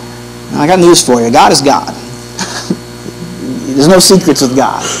sin. I got news for you. God is God. There's no secrets with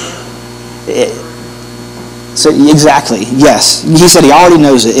God. So exactly, yes. He said he already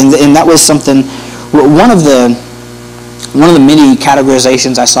knows it. And that was something, one of the many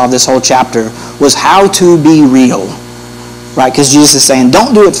categorizations I saw this whole chapter was how to be real. Right? Because Jesus is saying,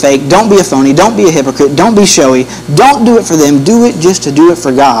 don't do it fake, don't be a phony, don't be a hypocrite, don't be showy, don't do it for them, do it just to do it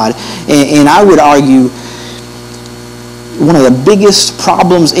for God. And I would argue one of the biggest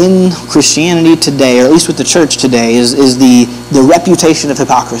problems in Christianity today, or at least with the church today, is the reputation of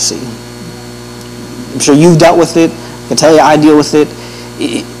hypocrisy. I'm sure you've dealt with it. I can tell you I deal with it.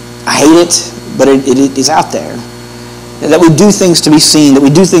 I hate it, but it is out there. That we do things to be seen, that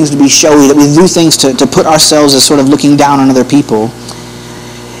we do things to be showy, that we do things to put ourselves as sort of looking down on other people.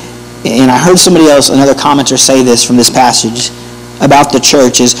 And I heard somebody else, another commenter, say this from this passage about the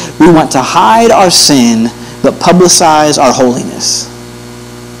church is, we want to hide our sin, but publicize our holiness.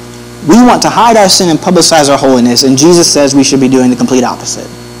 We want to hide our sin and publicize our holiness, and Jesus says we should be doing the complete opposite.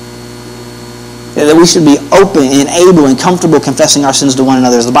 That we should be open and able and comfortable confessing our sins to one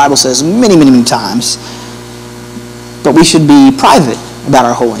another, as the Bible says many, many, many times. But we should be private about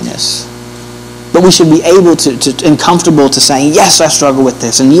our holiness. But we should be able to and comfortable to saying, yes, I struggle with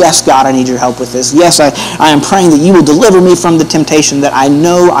this, and yes, God, I need your help with this. Yes, I am praying that you will deliver me from the temptation that I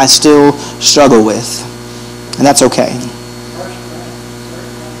know I still struggle with. And that's okay.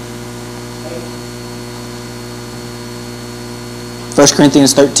 1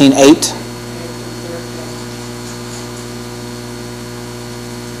 Corinthians 13:8.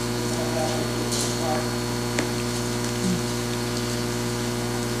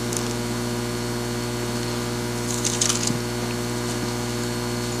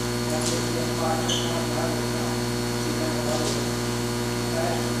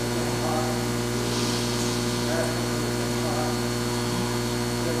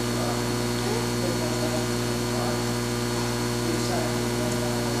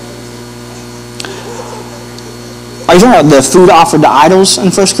 Are you talking about the food offered to idols in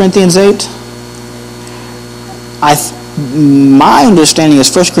 1 Corinthians 8? My understanding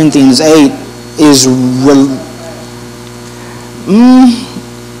is 1 Corinthians 8 is...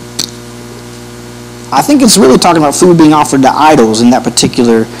 I think it's really talking about food being offered to idols in that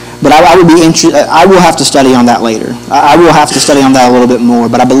particular... But I would be interested. I will have to study on that later. I will have to study on that a little bit more.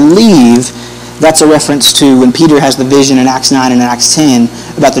 But I believe that's a reference to when Peter has the vision in Acts 9 and Acts 10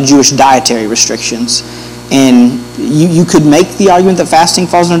 about the Jewish dietary restrictions. And you could make the argument that fasting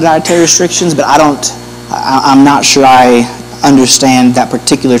falls under dietary restrictions, but I'm not sure I understand that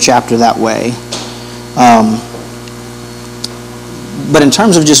particular chapter that way. But in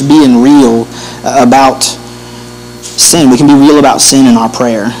terms of just being real about sin, we can be real about sin in our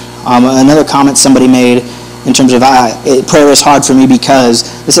prayer. Another comment somebody made in terms of prayer is hard for me because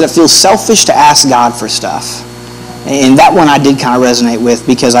they said it feels selfish to ask God for stuff. And that one I did kind of resonate with,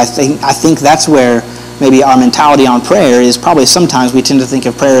 because I think that's where maybe our mentality on prayer is probably sometimes we tend to think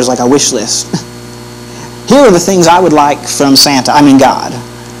of prayer as like a wish list. Here are the things I would like from God.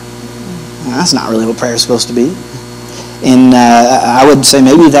 That's not really what prayer is supposed to be. And I would say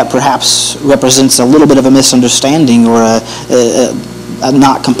maybe that perhaps represents a little bit of a misunderstanding or a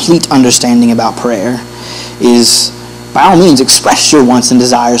not complete understanding about prayer. Is, by all means, express your wants and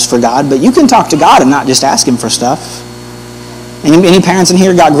desires for God, but you can talk to God and not just ask Him for stuff. Any parents in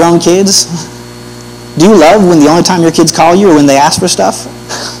here got grown kids? Do you love when the only time your kids call you or when they ask for stuff?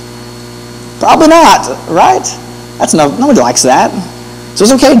 Probably not, right? Nobody likes that. So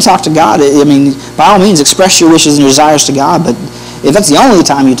it's okay to talk to God. By all means, express your wishes and your desires to God, but if that's the only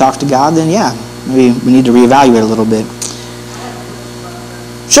time you talk to God, then yeah, maybe we need to reevaluate a little bit.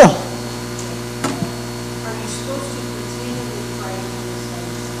 Sure. Are you supposed to continually pray for the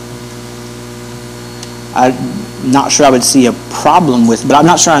saints? I'm not sure I would see a problem with, but I'm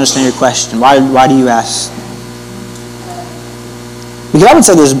not sure I understand your question. Why do you ask? Because I would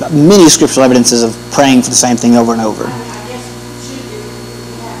say there's many scriptural evidences of praying for the same thing over and over. I guess should you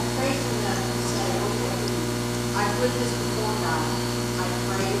have faith enough to say, okay, I put this before God, I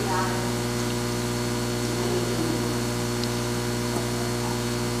pray about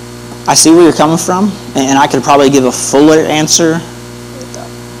it. I see where you're coming from, and I could probably give a fuller answer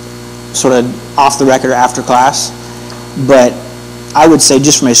sort of off the record or after class, but I would say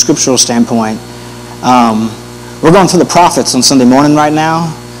just from a scriptural standpoint, we're going through the prophets on Sunday morning right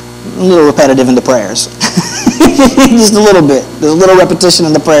now, a little repetitive in the prayers. Just a little bit. There's a little repetition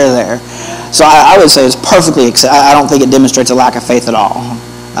in the prayer there. So I would say it's perfectly I don't think it demonstrates a lack of faith at all.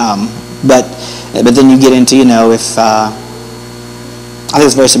 But then you get into, if... I think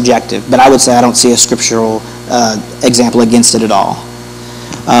it's very subjective, but I would say I don't see a scriptural example against it at all.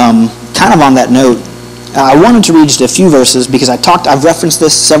 Kind of on that note, I wanted to read just a few verses because I've referenced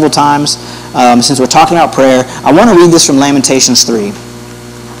this several times since we're talking about prayer. I want to read this from Lamentations 3,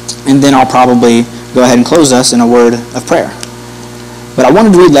 and then I'll probably go ahead and close us in a word of prayer. But I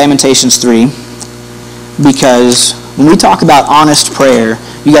wanted to read Lamentations 3 because when we talk about honest prayer,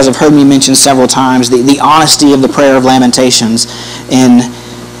 you guys have heard me mention several times the honesty of the prayer of Lamentations. And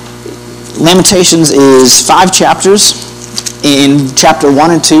Lamentations is 5 chapters. In chapter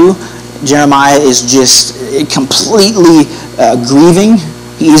 1 and 2, Jeremiah is just completely grieving.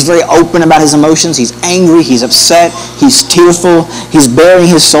 He's very open about his emotions. He's angry, he's upset, he's tearful, he's bearing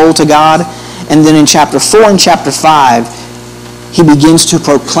his soul to God. And then in chapter 4 and chapter 5, he begins to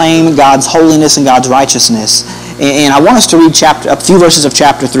proclaim God's holiness and God's righteousness. And I want us to read a few verses of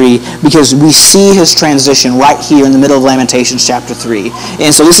chapter 3 because we see his transition right here in the middle of Lamentations chapter 3.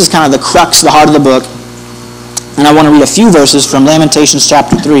 And so this is kind of the crux, the heart of the book. And I want to read a few verses from Lamentations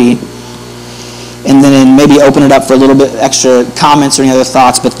chapter 3 and then maybe open it up for a little bit extra comments or any other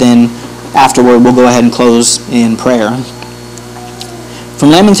thoughts, but then afterward we'll go ahead and close in prayer. From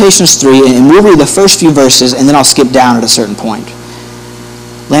Lamentations 3, and we'll read the first few verses and then I'll skip down at a certain point.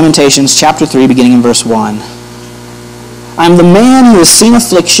 Lamentations chapter 3 beginning in verse 1. I am the man who has seen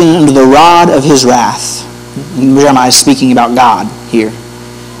affliction under the rod of his wrath. And Jeremiah is speaking about God here.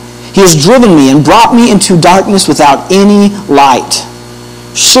 He has driven me and brought me into darkness without any light.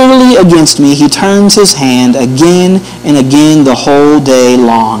 Surely against me he turns his hand again and again the whole day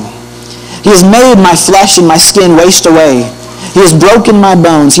long. He has made my flesh and my skin waste away. He has broken my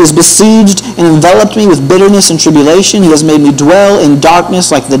bones. He has besieged and enveloped me with bitterness and tribulation. He has made me dwell in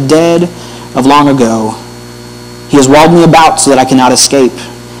darkness like the dead of long ago. He has walled me about so that I cannot escape.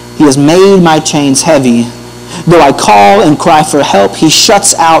 He has made my chains heavy. Though I call and cry for help, he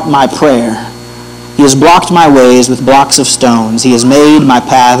shuts out my prayer. He has blocked my ways with blocks of stones. He has made my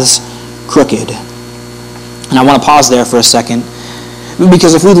paths crooked. And I want to pause there for a second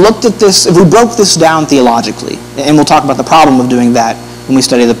Because if we looked at this, if we broke this down theologically, and we'll talk about the problem of doing that when we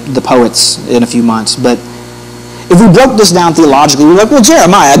study the poets in a few months, but if we broke this down theologically, we're like, well,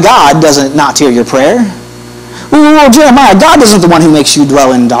 Jeremiah, God doesn't not hear your prayer. Well, Jeremiah, God isn't the one who makes you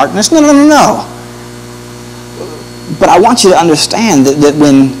dwell in darkness. No. But I want you to understand that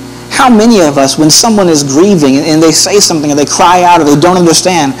how many of us, when someone is grieving and they say something or they cry out or they don't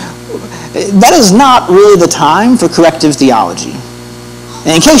understand, that is not really the time for corrective theology.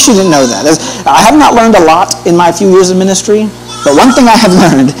 And in case you didn't know that, I have not learned a lot in my few years of ministry, but one thing I have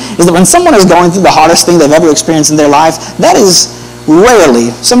learned is that when someone is going through the hardest thing they've ever experienced in their life, that is rarely,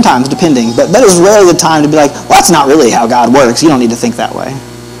 sometimes depending, but that is rarely the time to be like, well, that's not really how God works. You don't need to think that way.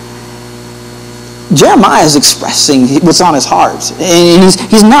 Jeremiah is expressing what's on his heart. And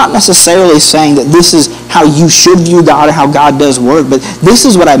he's not necessarily saying that this is how you should view God or how God does work, but this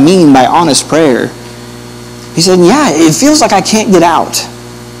is what I mean by honest prayer. He said, yeah, it feels like I can't get out.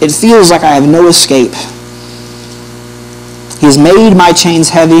 It feels like I have no escape. He has made my chains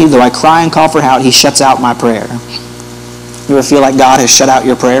heavy. Though I cry and call for help, he shuts out my prayer. You ever feel like God has shut out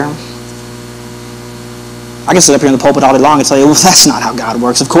your prayer? I can sit up here in the pulpit all day long and tell you, well, that's not how God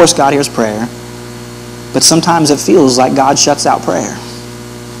works. Of course God hears prayer. But sometimes it feels like God shuts out prayer.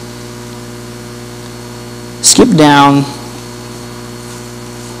 Skip down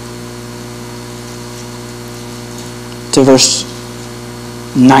to verse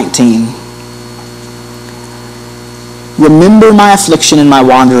 19. Remember my affliction and my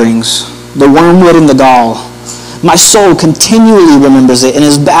wanderings, the wormwood and the gall. My soul continually remembers it and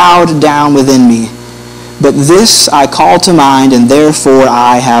is bowed down within me. But this I call to mind, and therefore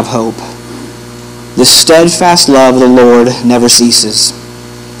I have hope. The steadfast love of the Lord never ceases.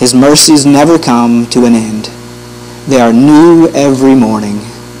 His mercies never come to an end. They are new every morning.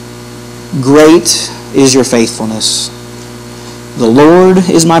 Great is your faithfulness. The Lord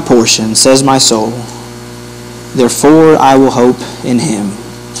is my portion, says my soul. Therefore I will hope in him.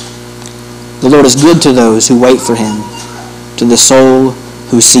 The Lord is good to those who wait for him, to the soul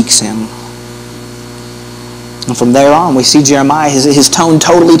who seeks him. And from there on, we see Jeremiah, his tone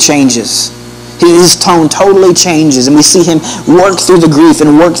totally changes. His tone totally changes, and we see him work through the grief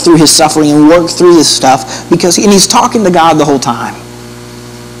and work through his suffering and work through his stuff, and he's talking to God the whole time.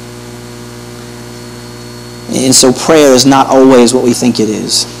 And so prayer is not always what we think it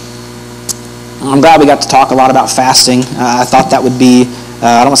is. I'm glad we got to talk a lot about fasting. I thought that would be,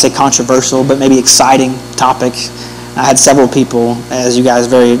 I don't want to say controversial, but maybe exciting topic. I had several people, as you guys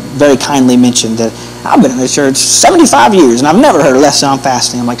very, very kindly mentioned, that I've been in the church 75 years and I've never heard a lesson on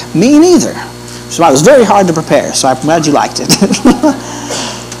fasting. I'm like, me neither. So it was very hard to prepare, so I'm glad you liked it.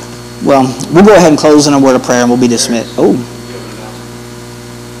 Well, we'll go ahead and close in a word of prayer and we'll be dismissed. Oh,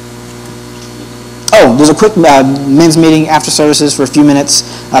 there's a quick men's meeting after services for a few minutes.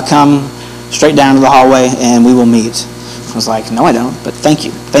 Come straight down to the hallway and we will meet. I was like, no I don't, but thank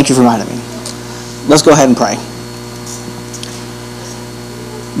you. Thank you for reminding me. Let's go ahead and pray.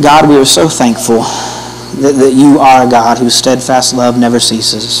 God, we are so thankful that you are a God whose steadfast love never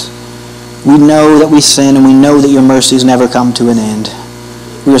ceases. We know that we sin and we know that your mercies never come to an end.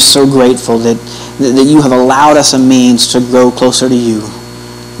 We are so grateful that you have allowed us a means to grow closer to you.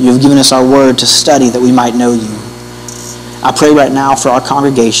 You have given us our word to study that we might know you. I pray right now for our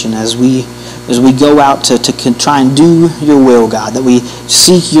congregation as we go out to try and do your will, God, that we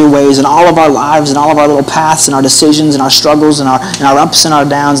seek your ways in all of our lives and all of our little paths and our decisions and our struggles and our ups and our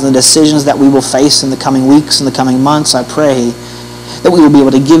downs and the decisions that we will face in the coming weeks and the coming months. I pray that we will be able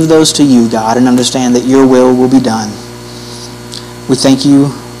to give those to you, God, and understand that your will be done. We thank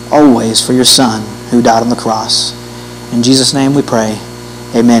you always for your Son who died on the cross. In Jesus' name we pray.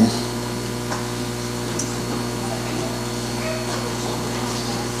 Amen.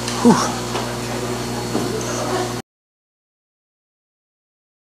 Whew.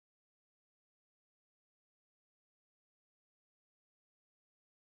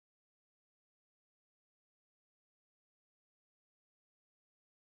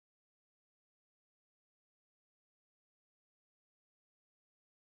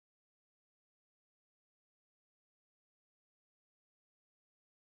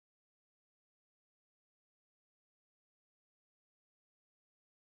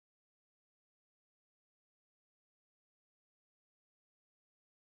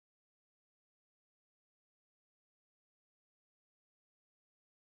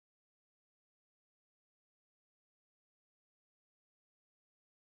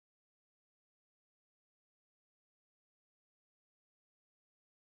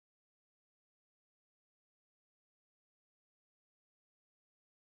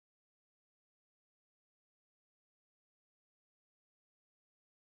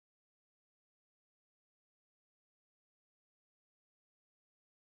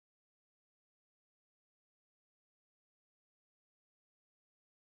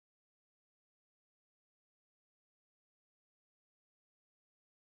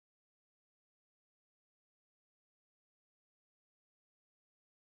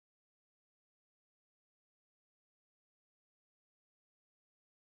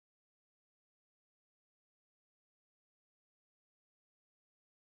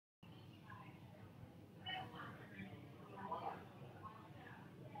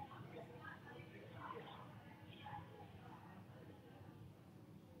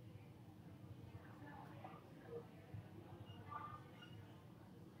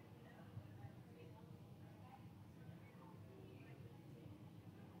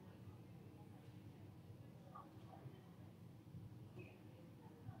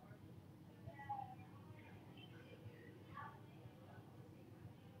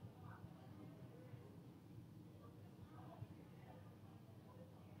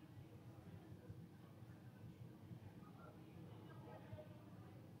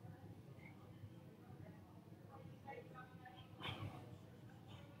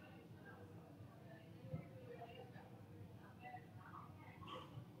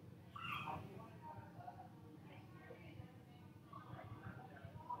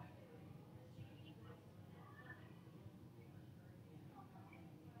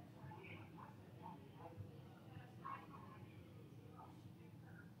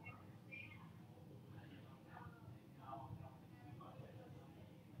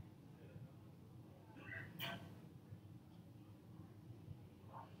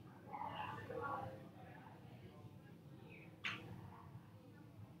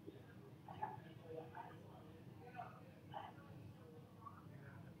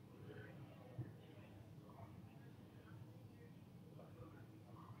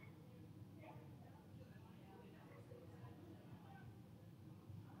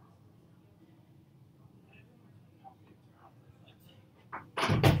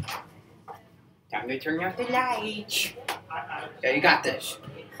 I'm gonna turn off the lights. Yeah, you got this.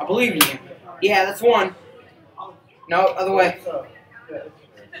 I believe in you. Yeah, that's one. No, other way.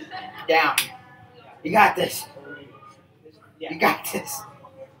 Down. You got this. You got this.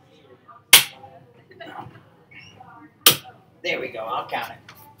 There we go. I'll count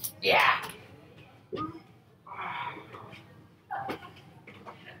it. Yeah.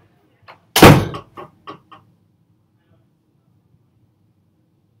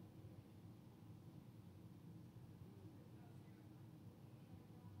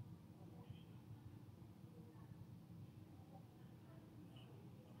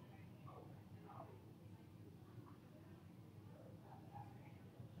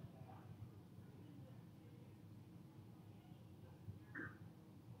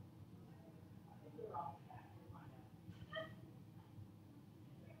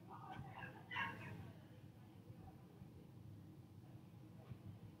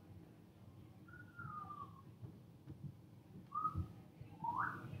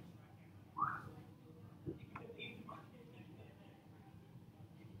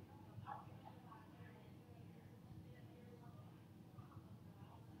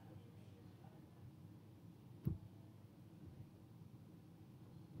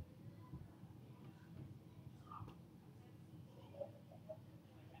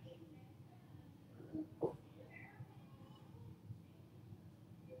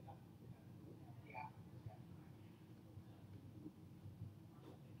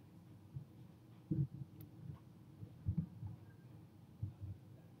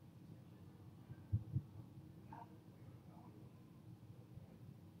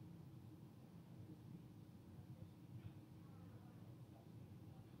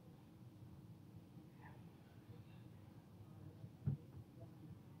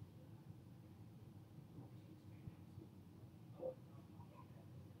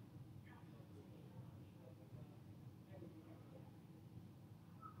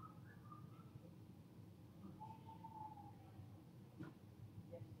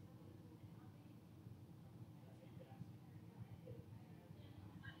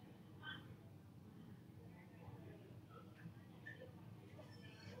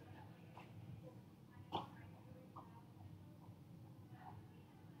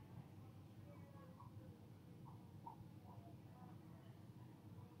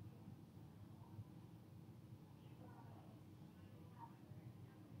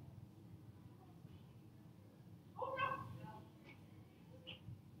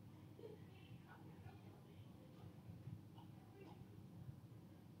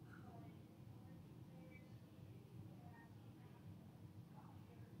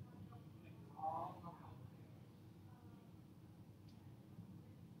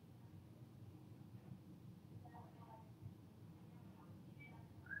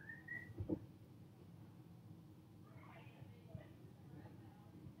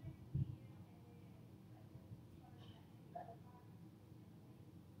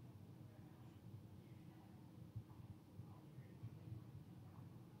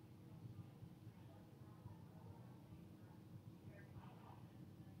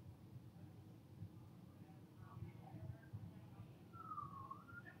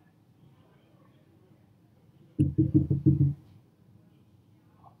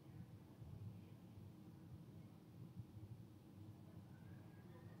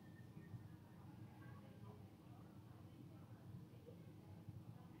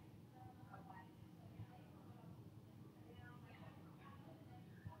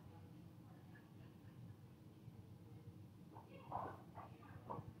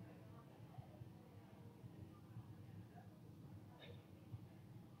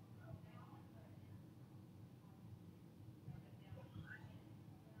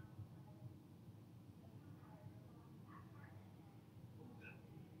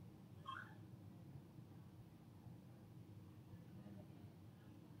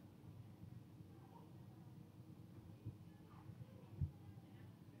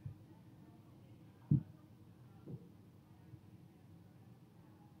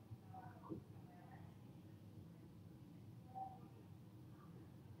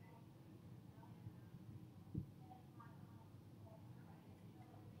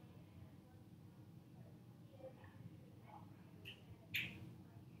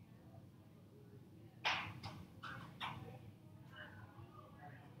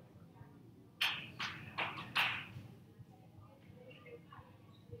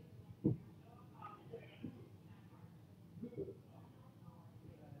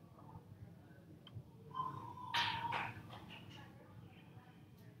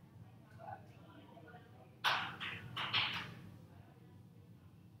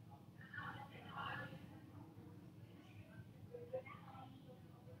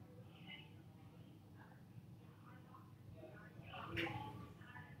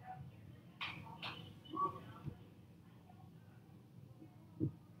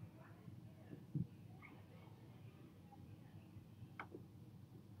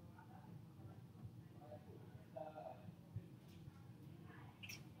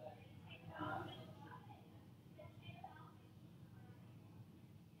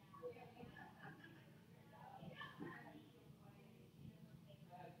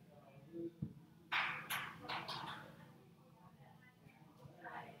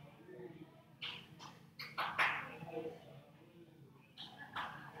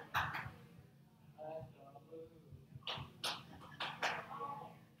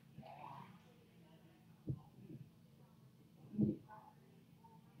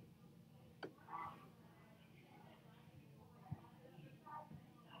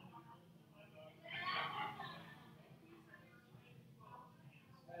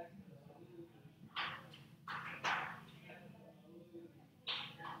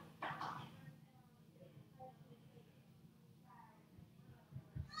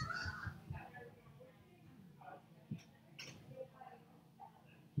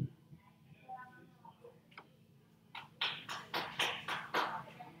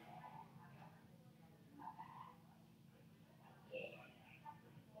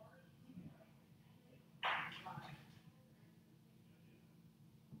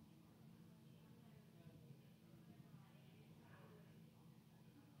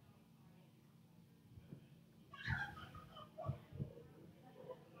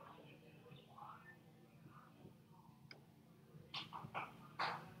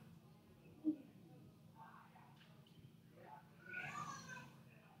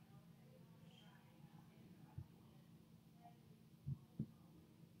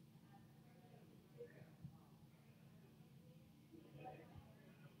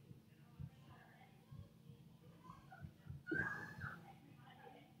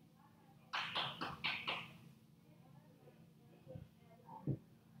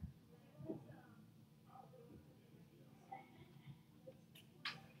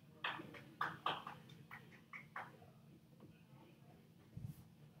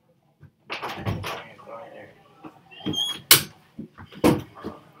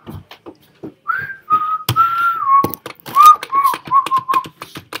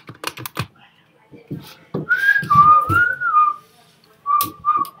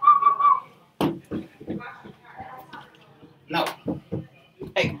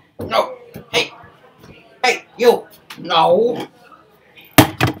 No.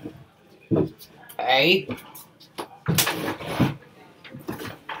 Hey.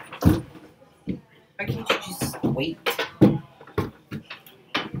 Why can't you just wait?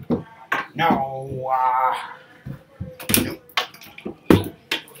 No.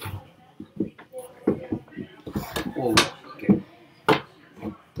 Whoa.